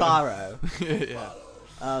 Faro. Yeah.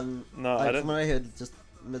 No, I Like, don't. from what I heard, just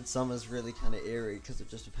Midsummer's really kind of eerie because of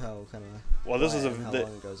just how kind of. Well, this is how long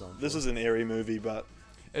it goes on. this for. is an airy movie, but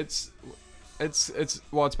It's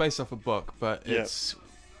well, it's based off a book, but Yeah. it's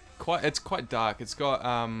quite dark. It's got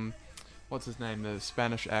what's his name? The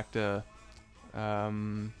Spanish actor.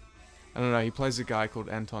 I don't know. He plays a guy called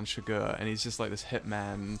Anton Chigurh, and he's just like this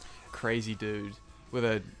hitman, crazy dude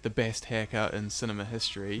with the best haircut in cinema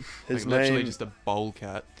history. His like, literally name- just a bowl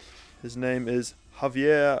cut. his name is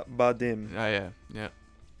Javier Bardem. Oh yeah.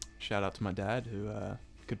 Shout out to my dad who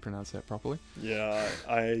could pronounce that properly. Yeah,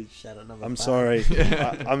 Shout out number I'm 5. sorry.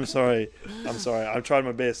 I'm sorry. I've tried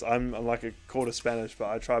my best. I'm like a quarter Spanish, but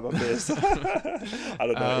I tried my best. I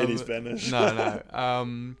don't know any Spanish. No.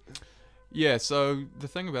 Yeah. So the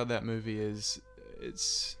thing about that movie is,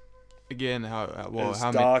 it's again It's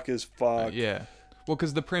how dark as fuck. yeah. Well,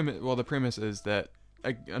 because the premise is that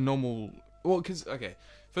a normal. Well, because okay,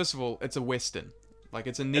 first of all, it's a western. Like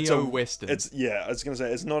it's a neo-western. I was gonna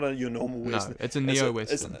say it's not your normal western. No, it's a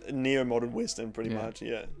neo-western. It's a neo-modern western, pretty Yeah. much.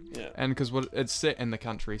 Yeah. And because it's set in the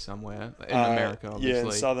country somewhere in Uh, America, obviously. Yeah,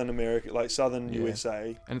 in Southern America, like Southern Yeah.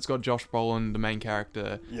 USA. And it's got Josh Brolin, the main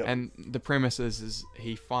character. Yep. And the premise is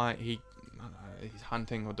he's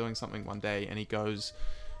hunting or doing something one day, and he goes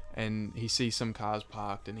and he sees some cars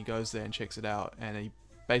parked, and he goes there and checks it out, and he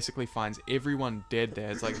basically finds everyone dead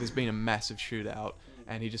there. It's like there's been a massive shootout,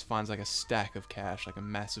 and he just finds like a stack of cash, like a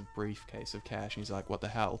massive briefcase of cash, and he's like, what the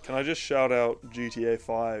hell? Can I just shout out GTA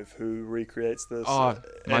 5, who recreates this? Oh,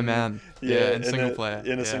 my and- man. Yeah, in in single a, player.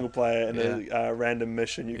 In a Yeah. single player, in a random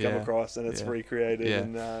mission you come Yeah. across, and it's Yeah. recreated. Yeah.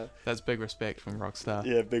 And That's big respect from Rockstar.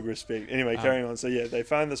 yeah, big respect. Anyway, carrying on. So yeah, they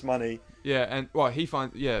find this money. Yeah, and well,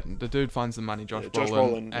 the dude finds the money, Josh Yeah, Brolin, Josh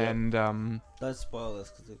Brolin, yeah. and Don't spoil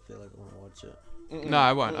this because I feel like I want to watch it. no,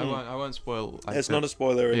 I won't. I won't spoil. Like, It's not a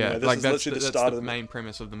spoiler. Anyway. Yeah, This like is that's literally the that's start the of the main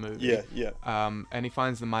premise of the movie. Yeah. And he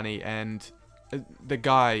finds the money, and the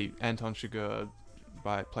guy Anton Chigurh,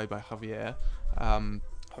 played by Javier,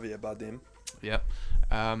 Javier Bardem. yep,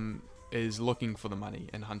 is looking for the money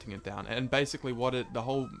and hunting it down. And basically, the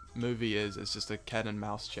whole movie is just a cat and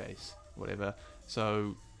mouse chase, whatever.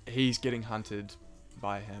 So he's getting hunted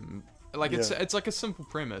by him. Like it's like a simple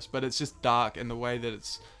premise, but it's just dark in the way that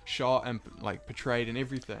it's shot and like portrayed and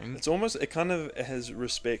everything. It kind of has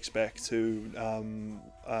respects back to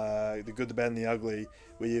The Good, the Bad, and the Ugly,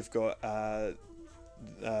 where you've got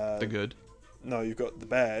The good. No, you've got the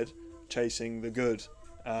bad chasing the good.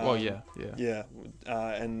 Well, yeah. Yeah,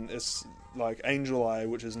 and it's like Angel Eye,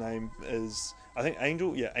 which his name is, I think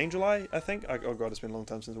Angel Eye, I think. Oh god, it's been a long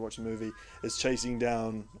time since I watched the movie. Is chasing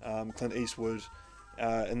down Clint Eastwood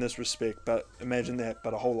in this respect, but imagine that,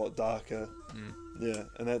 but a whole lot darker. Yeah,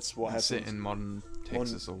 and that's what happens. Set in modern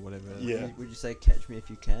Texas or whatever. Yeah. Would you say Catch Me If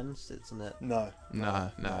You Can sits in that? No,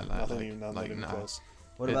 nothing even close.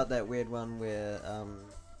 What about that weird one where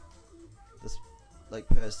this like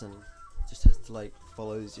person just has to like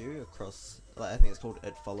follows you across, like I think it's called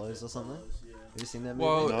It Follows or something. Have you seen that movie?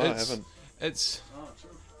 Well, No, I haven't. It's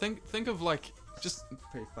think of like just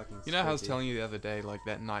Pretty fucking you know how I was spooky. telling you the other day, like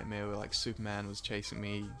that nightmare where like Superman was chasing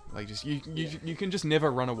me, like just you can just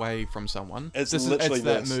never run away from someone. It's it's literally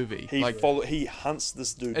that this. movie. He hunts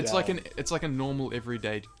this dude It's down. like a normal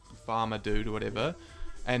everyday farmer dude or whatever,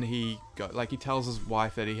 and he tells his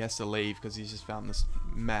wife that he has to leave because he's just found this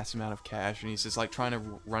massive amount of cash, and he's just like trying to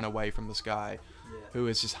run away from this guy who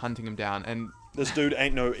is just hunting him down. And This dude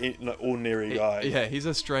ain't no ordinary guy. yeah, he's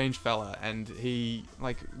a strange fella, and he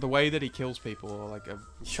like the way that he kills people, or like a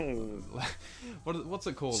what's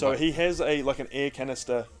it called? So like, he has an air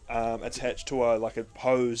canister attached to a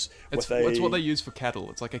hose it's what they use for cattle.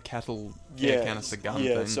 It's like a cattle air canister gun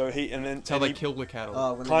Yeah, thing. so That's how they kill the cattle.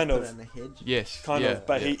 Oh, when kind they put of. it in the hedge. Yes, kind yeah, of,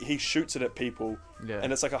 but yeah, he shoots it at people, yeah.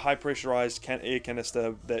 and it's like a high pressurized air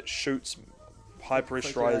canister that shoots high It's like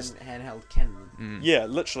your pressurized. own handheld cannon. Yeah,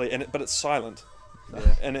 literally, but it's silent,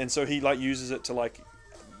 Yeah. and so he like uses it to like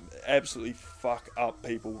absolutely fuck up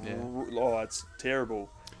people. Yeah. Oh, it's terrible.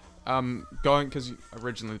 Going because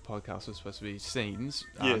originally the podcast was supposed to be scenes.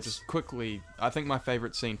 Yes. Just quickly, I think my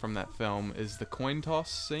favorite scene from that film is the coin toss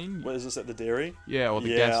scene. What is this at the dairy? Yeah, or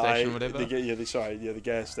the gas station, or whatever. The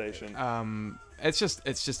gas station. It's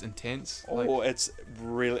just intense. Or it's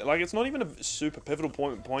really like it's not even a super pivotal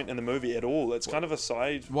point in the movie at all. It's kind of a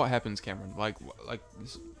side. What happens, Cameron? Like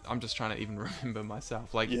I'm just trying to even remember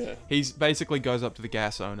myself. Like Yeah. he's basically goes up to the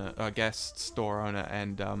gas store owner,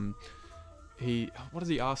 and what does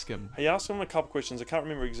he ask him? He asked him a couple questions. I can't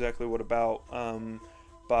remember exactly what about.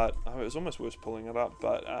 But it was almost worth pulling it up.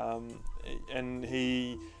 But and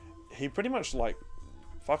he pretty much like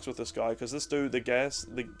fucks with this guy because this dude, the gas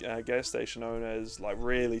station owner, is like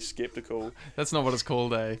really skeptical. That's not what it's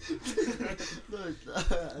called, eh?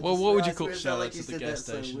 Well, what would you call- Shout out to the gas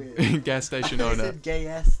station. Gas station I owner. said gay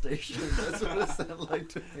ass station. That's what it sounded like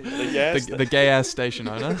to me. The gas, The gay ass station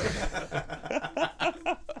owner.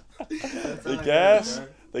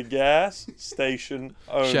 the gas station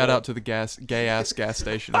owner. Shout out to the gay ass gas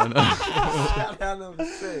station owner. Shout out number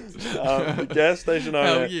 6. The gas station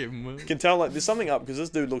owner. Hell yeah, man. You can tell like there's something up because this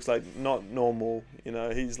dude looks like not normal. You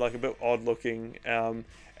know, he's like a bit odd looking. And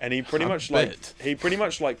he pretty much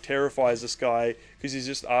like terrifies this guy because he's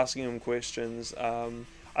just asking him questions.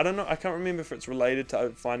 I don't know. I can't remember if it's related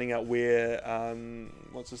to finding out where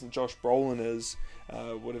Josh Brolin is.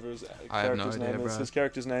 Whatever his I have no character's idea, name is. bro. His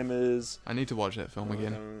character's name is. I need to watch that film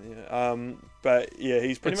again. But yeah,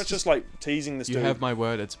 he's pretty It's much just- just like teasing this You dude. have my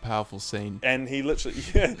word. It's a powerful scene. And he literally,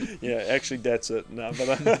 actually that's it. No,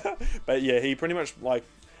 but but yeah, he pretty much like,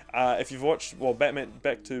 if you've watched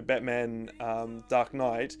back to Batman, Dark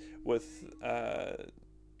Knight with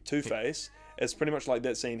Two-Face, it's pretty much like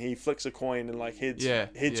that scene. He flicks a coin and like heads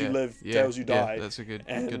you live, tails you die. That's a good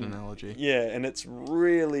And- analogy. Yeah, and it's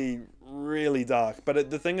really, really dark. But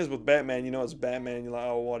the thing is with Batman, it's Batman. You're like,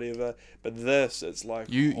 oh, whatever. But this, it's like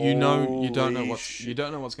You don't know holy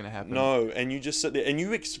what's gonna happen. No, and you just sit there and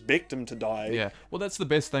you expect him to die. Yeah. Well, that's the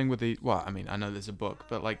best thing with the. Well, I mean, I know there's a book,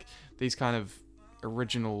 but like these kind of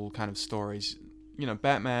original kind of stories,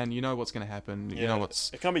 Batman, you know what's going to happen. You know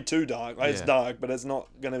what's... It can't be too dark. Like, it's dark, but it's not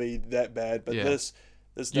going to be that bad. But this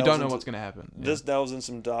you don't know what's going to happen. This delves in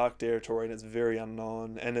some dark territory, and it's very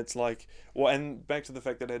unknown. And it's like, well, and back to the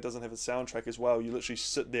fact that it doesn't have a soundtrack as well. You literally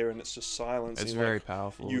sit there, and it's just silence. It's very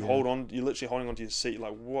powerful. You're literally holding onto your seat,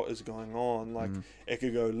 like, what is going on? Like, it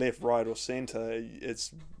could go left, right, or center.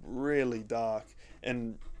 It's really dark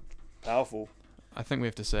and powerful. I think we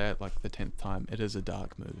have to say it like the 10th time. It is a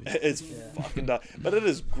dark movie. It's fucking dark, but it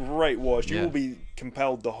is great watch. You will be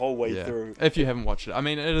compelled the whole way through. If you haven't watched it, I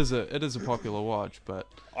mean, it is a popular watch, but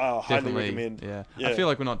I highly recommend. Yeah. I feel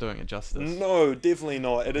like we're not doing it justice. No, definitely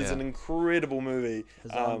not. It is an incredible movie.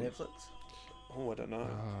 Is it on Netflix? Oh, I don't know.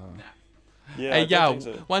 Yeah, hey, yo,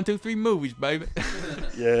 1, 2, 3 movies, baby.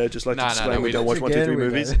 Yeah, just like to explain, we don't watch 1, 2, 3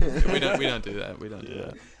 movies. we don't do that. We don't do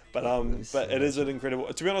that. But it is an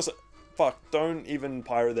incredible. To be honest, fuck, don't even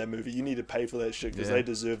pirate that movie. You need to pay for that shit because they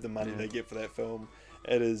deserve the money they get for that film.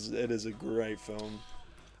 It is a great film.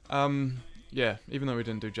 Yeah, even though we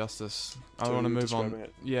didn't do justice, I want to move on.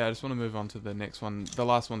 Yeah, I just want to move on to the next one. The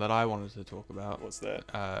last one that I wanted to talk about. What's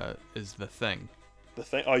that? Is The Thing. The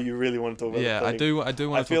Thing? Oh, you really want to talk about The Thing? I do want I to talk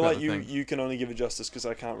about feel like you can only give it justice because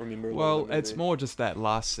I can't remember. Well, it's more just that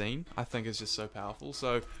last scene. I think is just so powerful.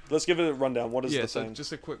 So let's give it a rundown. What is The Thing? So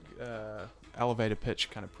just a quick elevator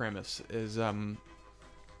pitch kind of premise is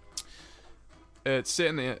it's set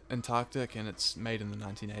in the Antarctic and it's made in the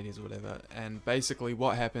 1980s or whatever. And basically,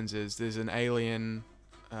 what happens is there's an alien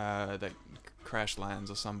that crash lands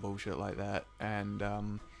or some bullshit like that, and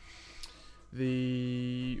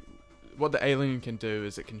what the alien can do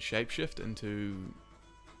is it can shapeshift into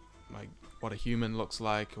like what a human looks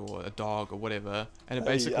like or a dog or whatever, and it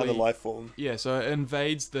basically other life form. Yeah, so it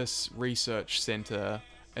invades this research center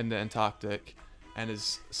in the Antarctic and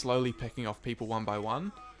is slowly picking off people one by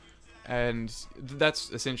one, and that's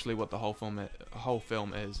essentially what the whole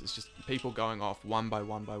film is. It's just people going off one by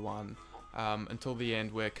one by one, until the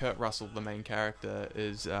end where Kurt Russell, the main character,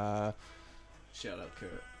 is shout out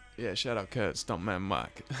Kurt. Yeah, shout out Kurt, Stuntman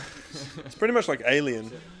Mike. It's pretty much like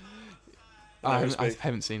Alien. I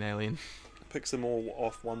haven't seen Alien. Picks them all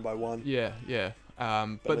off one by one. Yeah.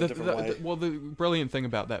 But the brilliant thing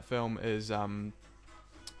about that film is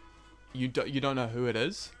you don't know who it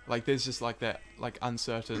is. Like there's just like that like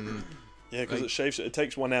uncertain. Yeah, because it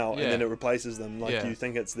takes one out and then it replaces them. Like you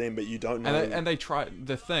think it's them, but you don't know. And they try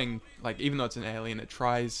the thing, like even though it's an alien, it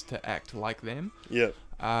tries to act like them. Yeah.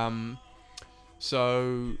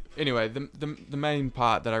 So anyway, the main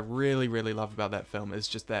part that I really really love about that film is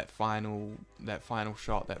just that final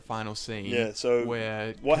shot, that final scene. Yeah. So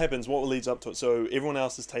where what happens? What leads up to it? So everyone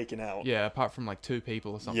else is taken out. Yeah, apart from like 2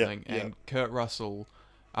 people or something, and Kurt Russell.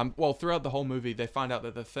 Well, throughout the whole movie, they find out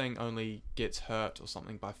that the Thing only gets hurt or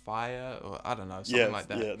something by fire, or I don't know, something like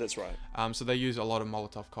that. Yeah, that's right. So they use a lot of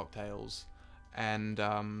Molotov cocktails, and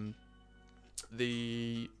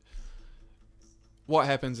what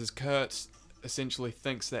happens is Kurt essentially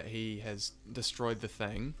thinks that he has destroyed the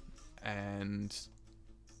Thing, and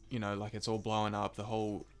like it's all blowing up. The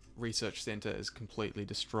whole research center is completely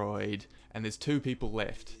destroyed, and there's 2 people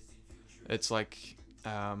left. It's like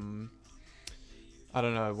I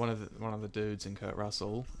don't know, one of the dudes in Kurt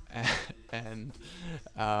Russell, and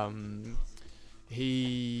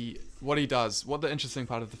what the interesting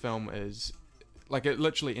part of the film is, like it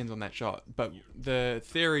literally ends on that shot, but the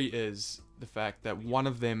theory is the fact that one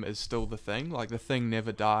of them is still the Thing, like the Thing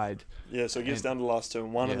never died. Yeah, so it gets down to the last 2,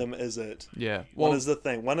 and one of them is it. Yeah. One is the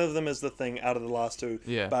Thing. One of them is the Thing out of the last 2.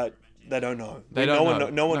 Yeah. But they don't know. No one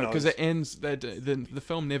knows. Because it ends, the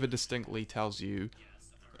film never distinctly tells you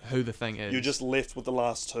who the Thing is. You're just left with the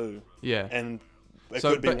last 2. Yeah. And it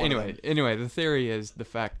could be one anyway, of them. Anyway, the theory is the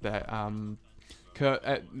fact that Kurt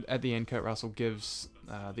at the end, Kurt Russell gives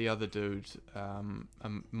the other dude a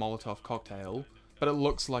Molotov cocktail, but it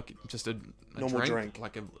looks like just a normal drink,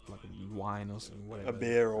 like a wine or something, whatever. A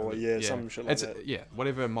beer or some shit like that. Yeah,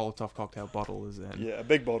 whatever Molotov cocktail bottle is in. Yeah, a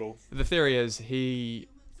big bottle. The theory is if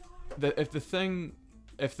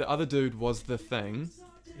the other dude was the Thing,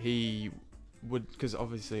 he would, because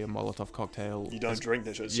obviously a Molotov cocktail, you don't drink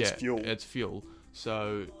that shit, it's just fuel. It's fuel.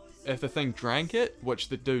 So if the Thing drank it, which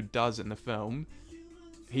the dude does in the film,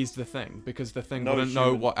 he's the Thing, because the Thing wouldn't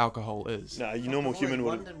know what alcohol is. No, your normal human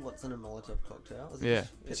would. Wondered what's in a Molotov cocktail.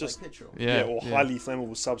 It's just petrol. Highly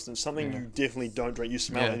flammable substance, something you definitely don't drink. You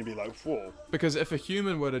smell it and you'd be like, whoa. Because if a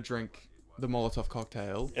human were to drink the Molotov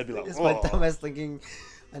cocktail, it'd be like, it's my dumbass thinking.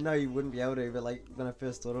 I know you wouldn't be able to, but like when I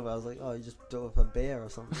first thought of it, I was like, oh, you just do it with a beer or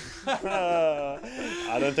something.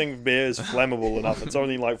 I don't think beer is flammable enough. It's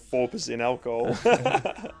only like 4% alcohol.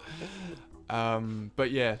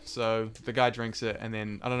 But yeah, so the guy drinks it, and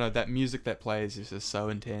then I don't know, that music that plays is just so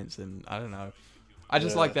intense, and I don't know. I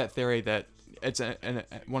just Yeah. like that theory that it's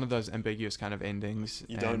one of those ambiguous kind of endings.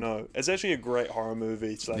 You don't know. It's actually a great horror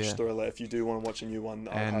movie / Yeah. thriller. If you do want to watch a new one,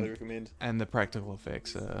 I And- highly recommend. And the practical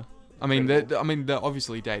effects are. I mean, they're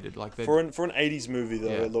obviously dated. Like For an 80s movie though,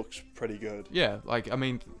 Yeah. it looks pretty good. yeah, like I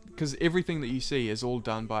mean, because everything that you see is all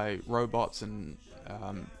done by robots and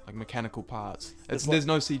like mechanical parts. It's There's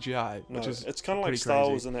no CGI, No, which is it's kind of like pretty Star crazy.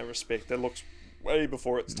 Wars in that respect. It looks way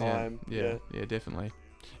before its time. Yeah, definitely.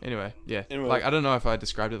 Anyway, yeah. Anyway. Like I don't know if I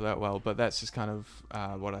described it that well, but that's just kind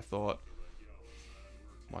of what I thought.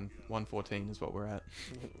 114 is what we're at.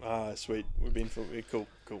 Ah, sweet. We've been for cool.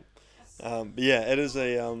 But yeah, it is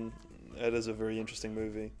a very interesting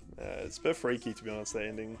movie. It's a bit freaky, to be honest. The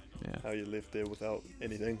ending, Yeah. how you're left there without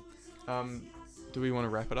anything. Do we want to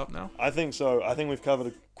wrap it up now? I think so. I think we've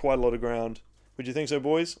covered quite a lot of ground. Would you think so,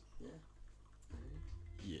 boys?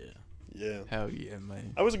 Yeah. Yeah. Hell yeah,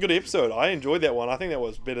 man. That was a good episode. I enjoyed that one. I think that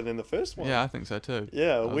was better than the first one. Yeah, I think so too.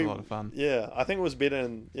 Yeah, That was a lot of fun. Yeah, I think it was better,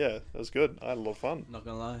 and yeah, it was good. I had a lot of fun. Not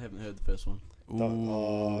gonna lie, I haven't heard the first one. Ooh,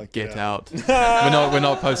 Oh, get get out. we're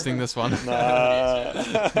not posting this one. Nah.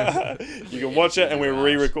 You can watch it, and we're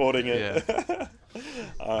re-recording it.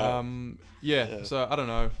 Alright, Yeah. So I don't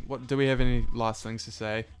know. What do we have any last things to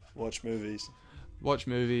say? watch movies. Watch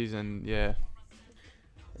movies and yeah.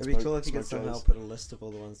 It'd be Smoke- cool if you could smoke somehow jazz. put a list of all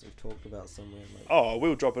the ones we've talked about somewhere. Like, Oh,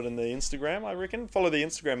 we'll drop it in the Instagram, I reckon. Follow the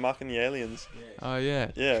Instagram, Mark and the Aliens. Oh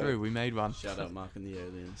yeah. Yeah. True. We made one. Shout out Mark and the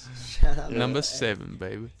Aliens. shout out Yeah. Number 7,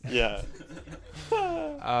 baby. Yeah.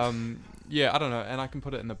 Yeah, I don't know, and I can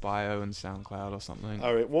put it in the bio and SoundCloud or something.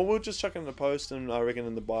 All right. Well, we'll just chuck it in the post, and I reckon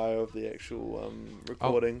in the bio of the actual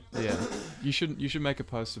recording. Yeah, you should make a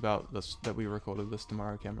post about this, that we recorded this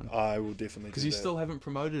tomorrow, Cameron, I will definitely. because do you that. still haven't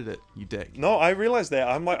promoted it, you dick. No, I realize that.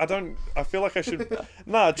 I'm like, I feel like I should.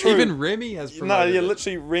 Nah, true. Even Remy has No, promoted yeah, it.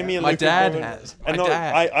 literally Remy and My Luke dad have has. And My no,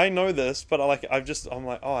 dad. I know this, but I'm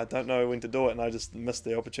like, oh, I don't know when to do it, and I just missed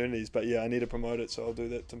the opportunities. But yeah, I need to promote it, so I'll do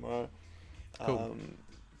that tomorrow. Cool.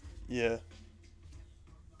 Yeah.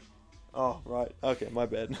 Oh, right. Okay, my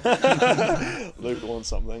bad. Luke wants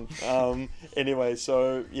something. Anyway,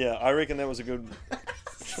 so yeah, I reckon that was a good.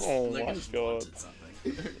 Oh my god.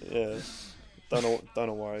 Yeah.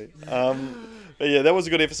 Don't worry. But yeah, that was a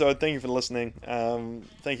good episode. Thank you for listening.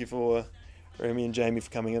 Thank you for Remy and Jamie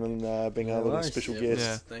for coming in and being No our little worries. special Yeah, guests.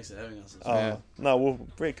 Yeah. Thanks for having us. Yeah. No, we're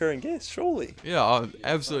recurring guests, surely. Yeah,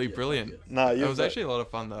 absolutely Fuck yeah, brilliant. fuck No, It you was actually a lot of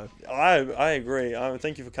fun though. I agree.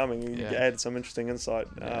 Thank you for coming. You Yeah. added some interesting insight.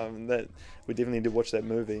 Yeah. That we definitely need to watch that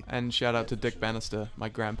movie. And shout out to Dick Bannister, my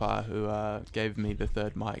grandpa, who gave me the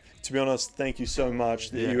third mic. To be honest, thank you so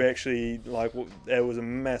much that Yeah. you actually it was a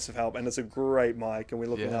massive help, and it's a great mic, and we're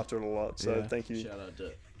looking Yeah. after it a lot. So Yeah. thank you. Shout out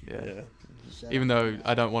Dick. Yeah. Yeah. shout Even out. though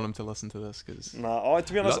I don't want him to listen to this, because No,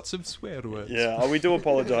 to be honest, lots of swear words. yeah, we do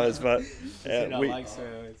apologize, but You don't we, like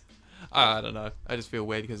steroids. I don't know. I just feel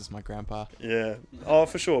weird because it's my grandpa. yeah, oh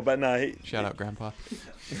for sure. But no, Shout out, grandpa.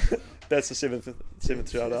 that's the seventh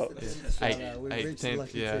shout out. Shout Eight- out. We've eight, reached the 10th,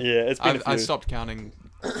 lucky yeah. 10. Yeah, it's been a few. I stopped counting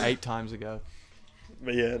 8 times ago.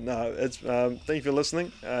 But yeah, no, it's thank you for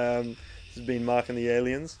listening. This has been Mark and the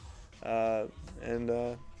Aliens,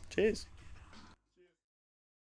 and cheers.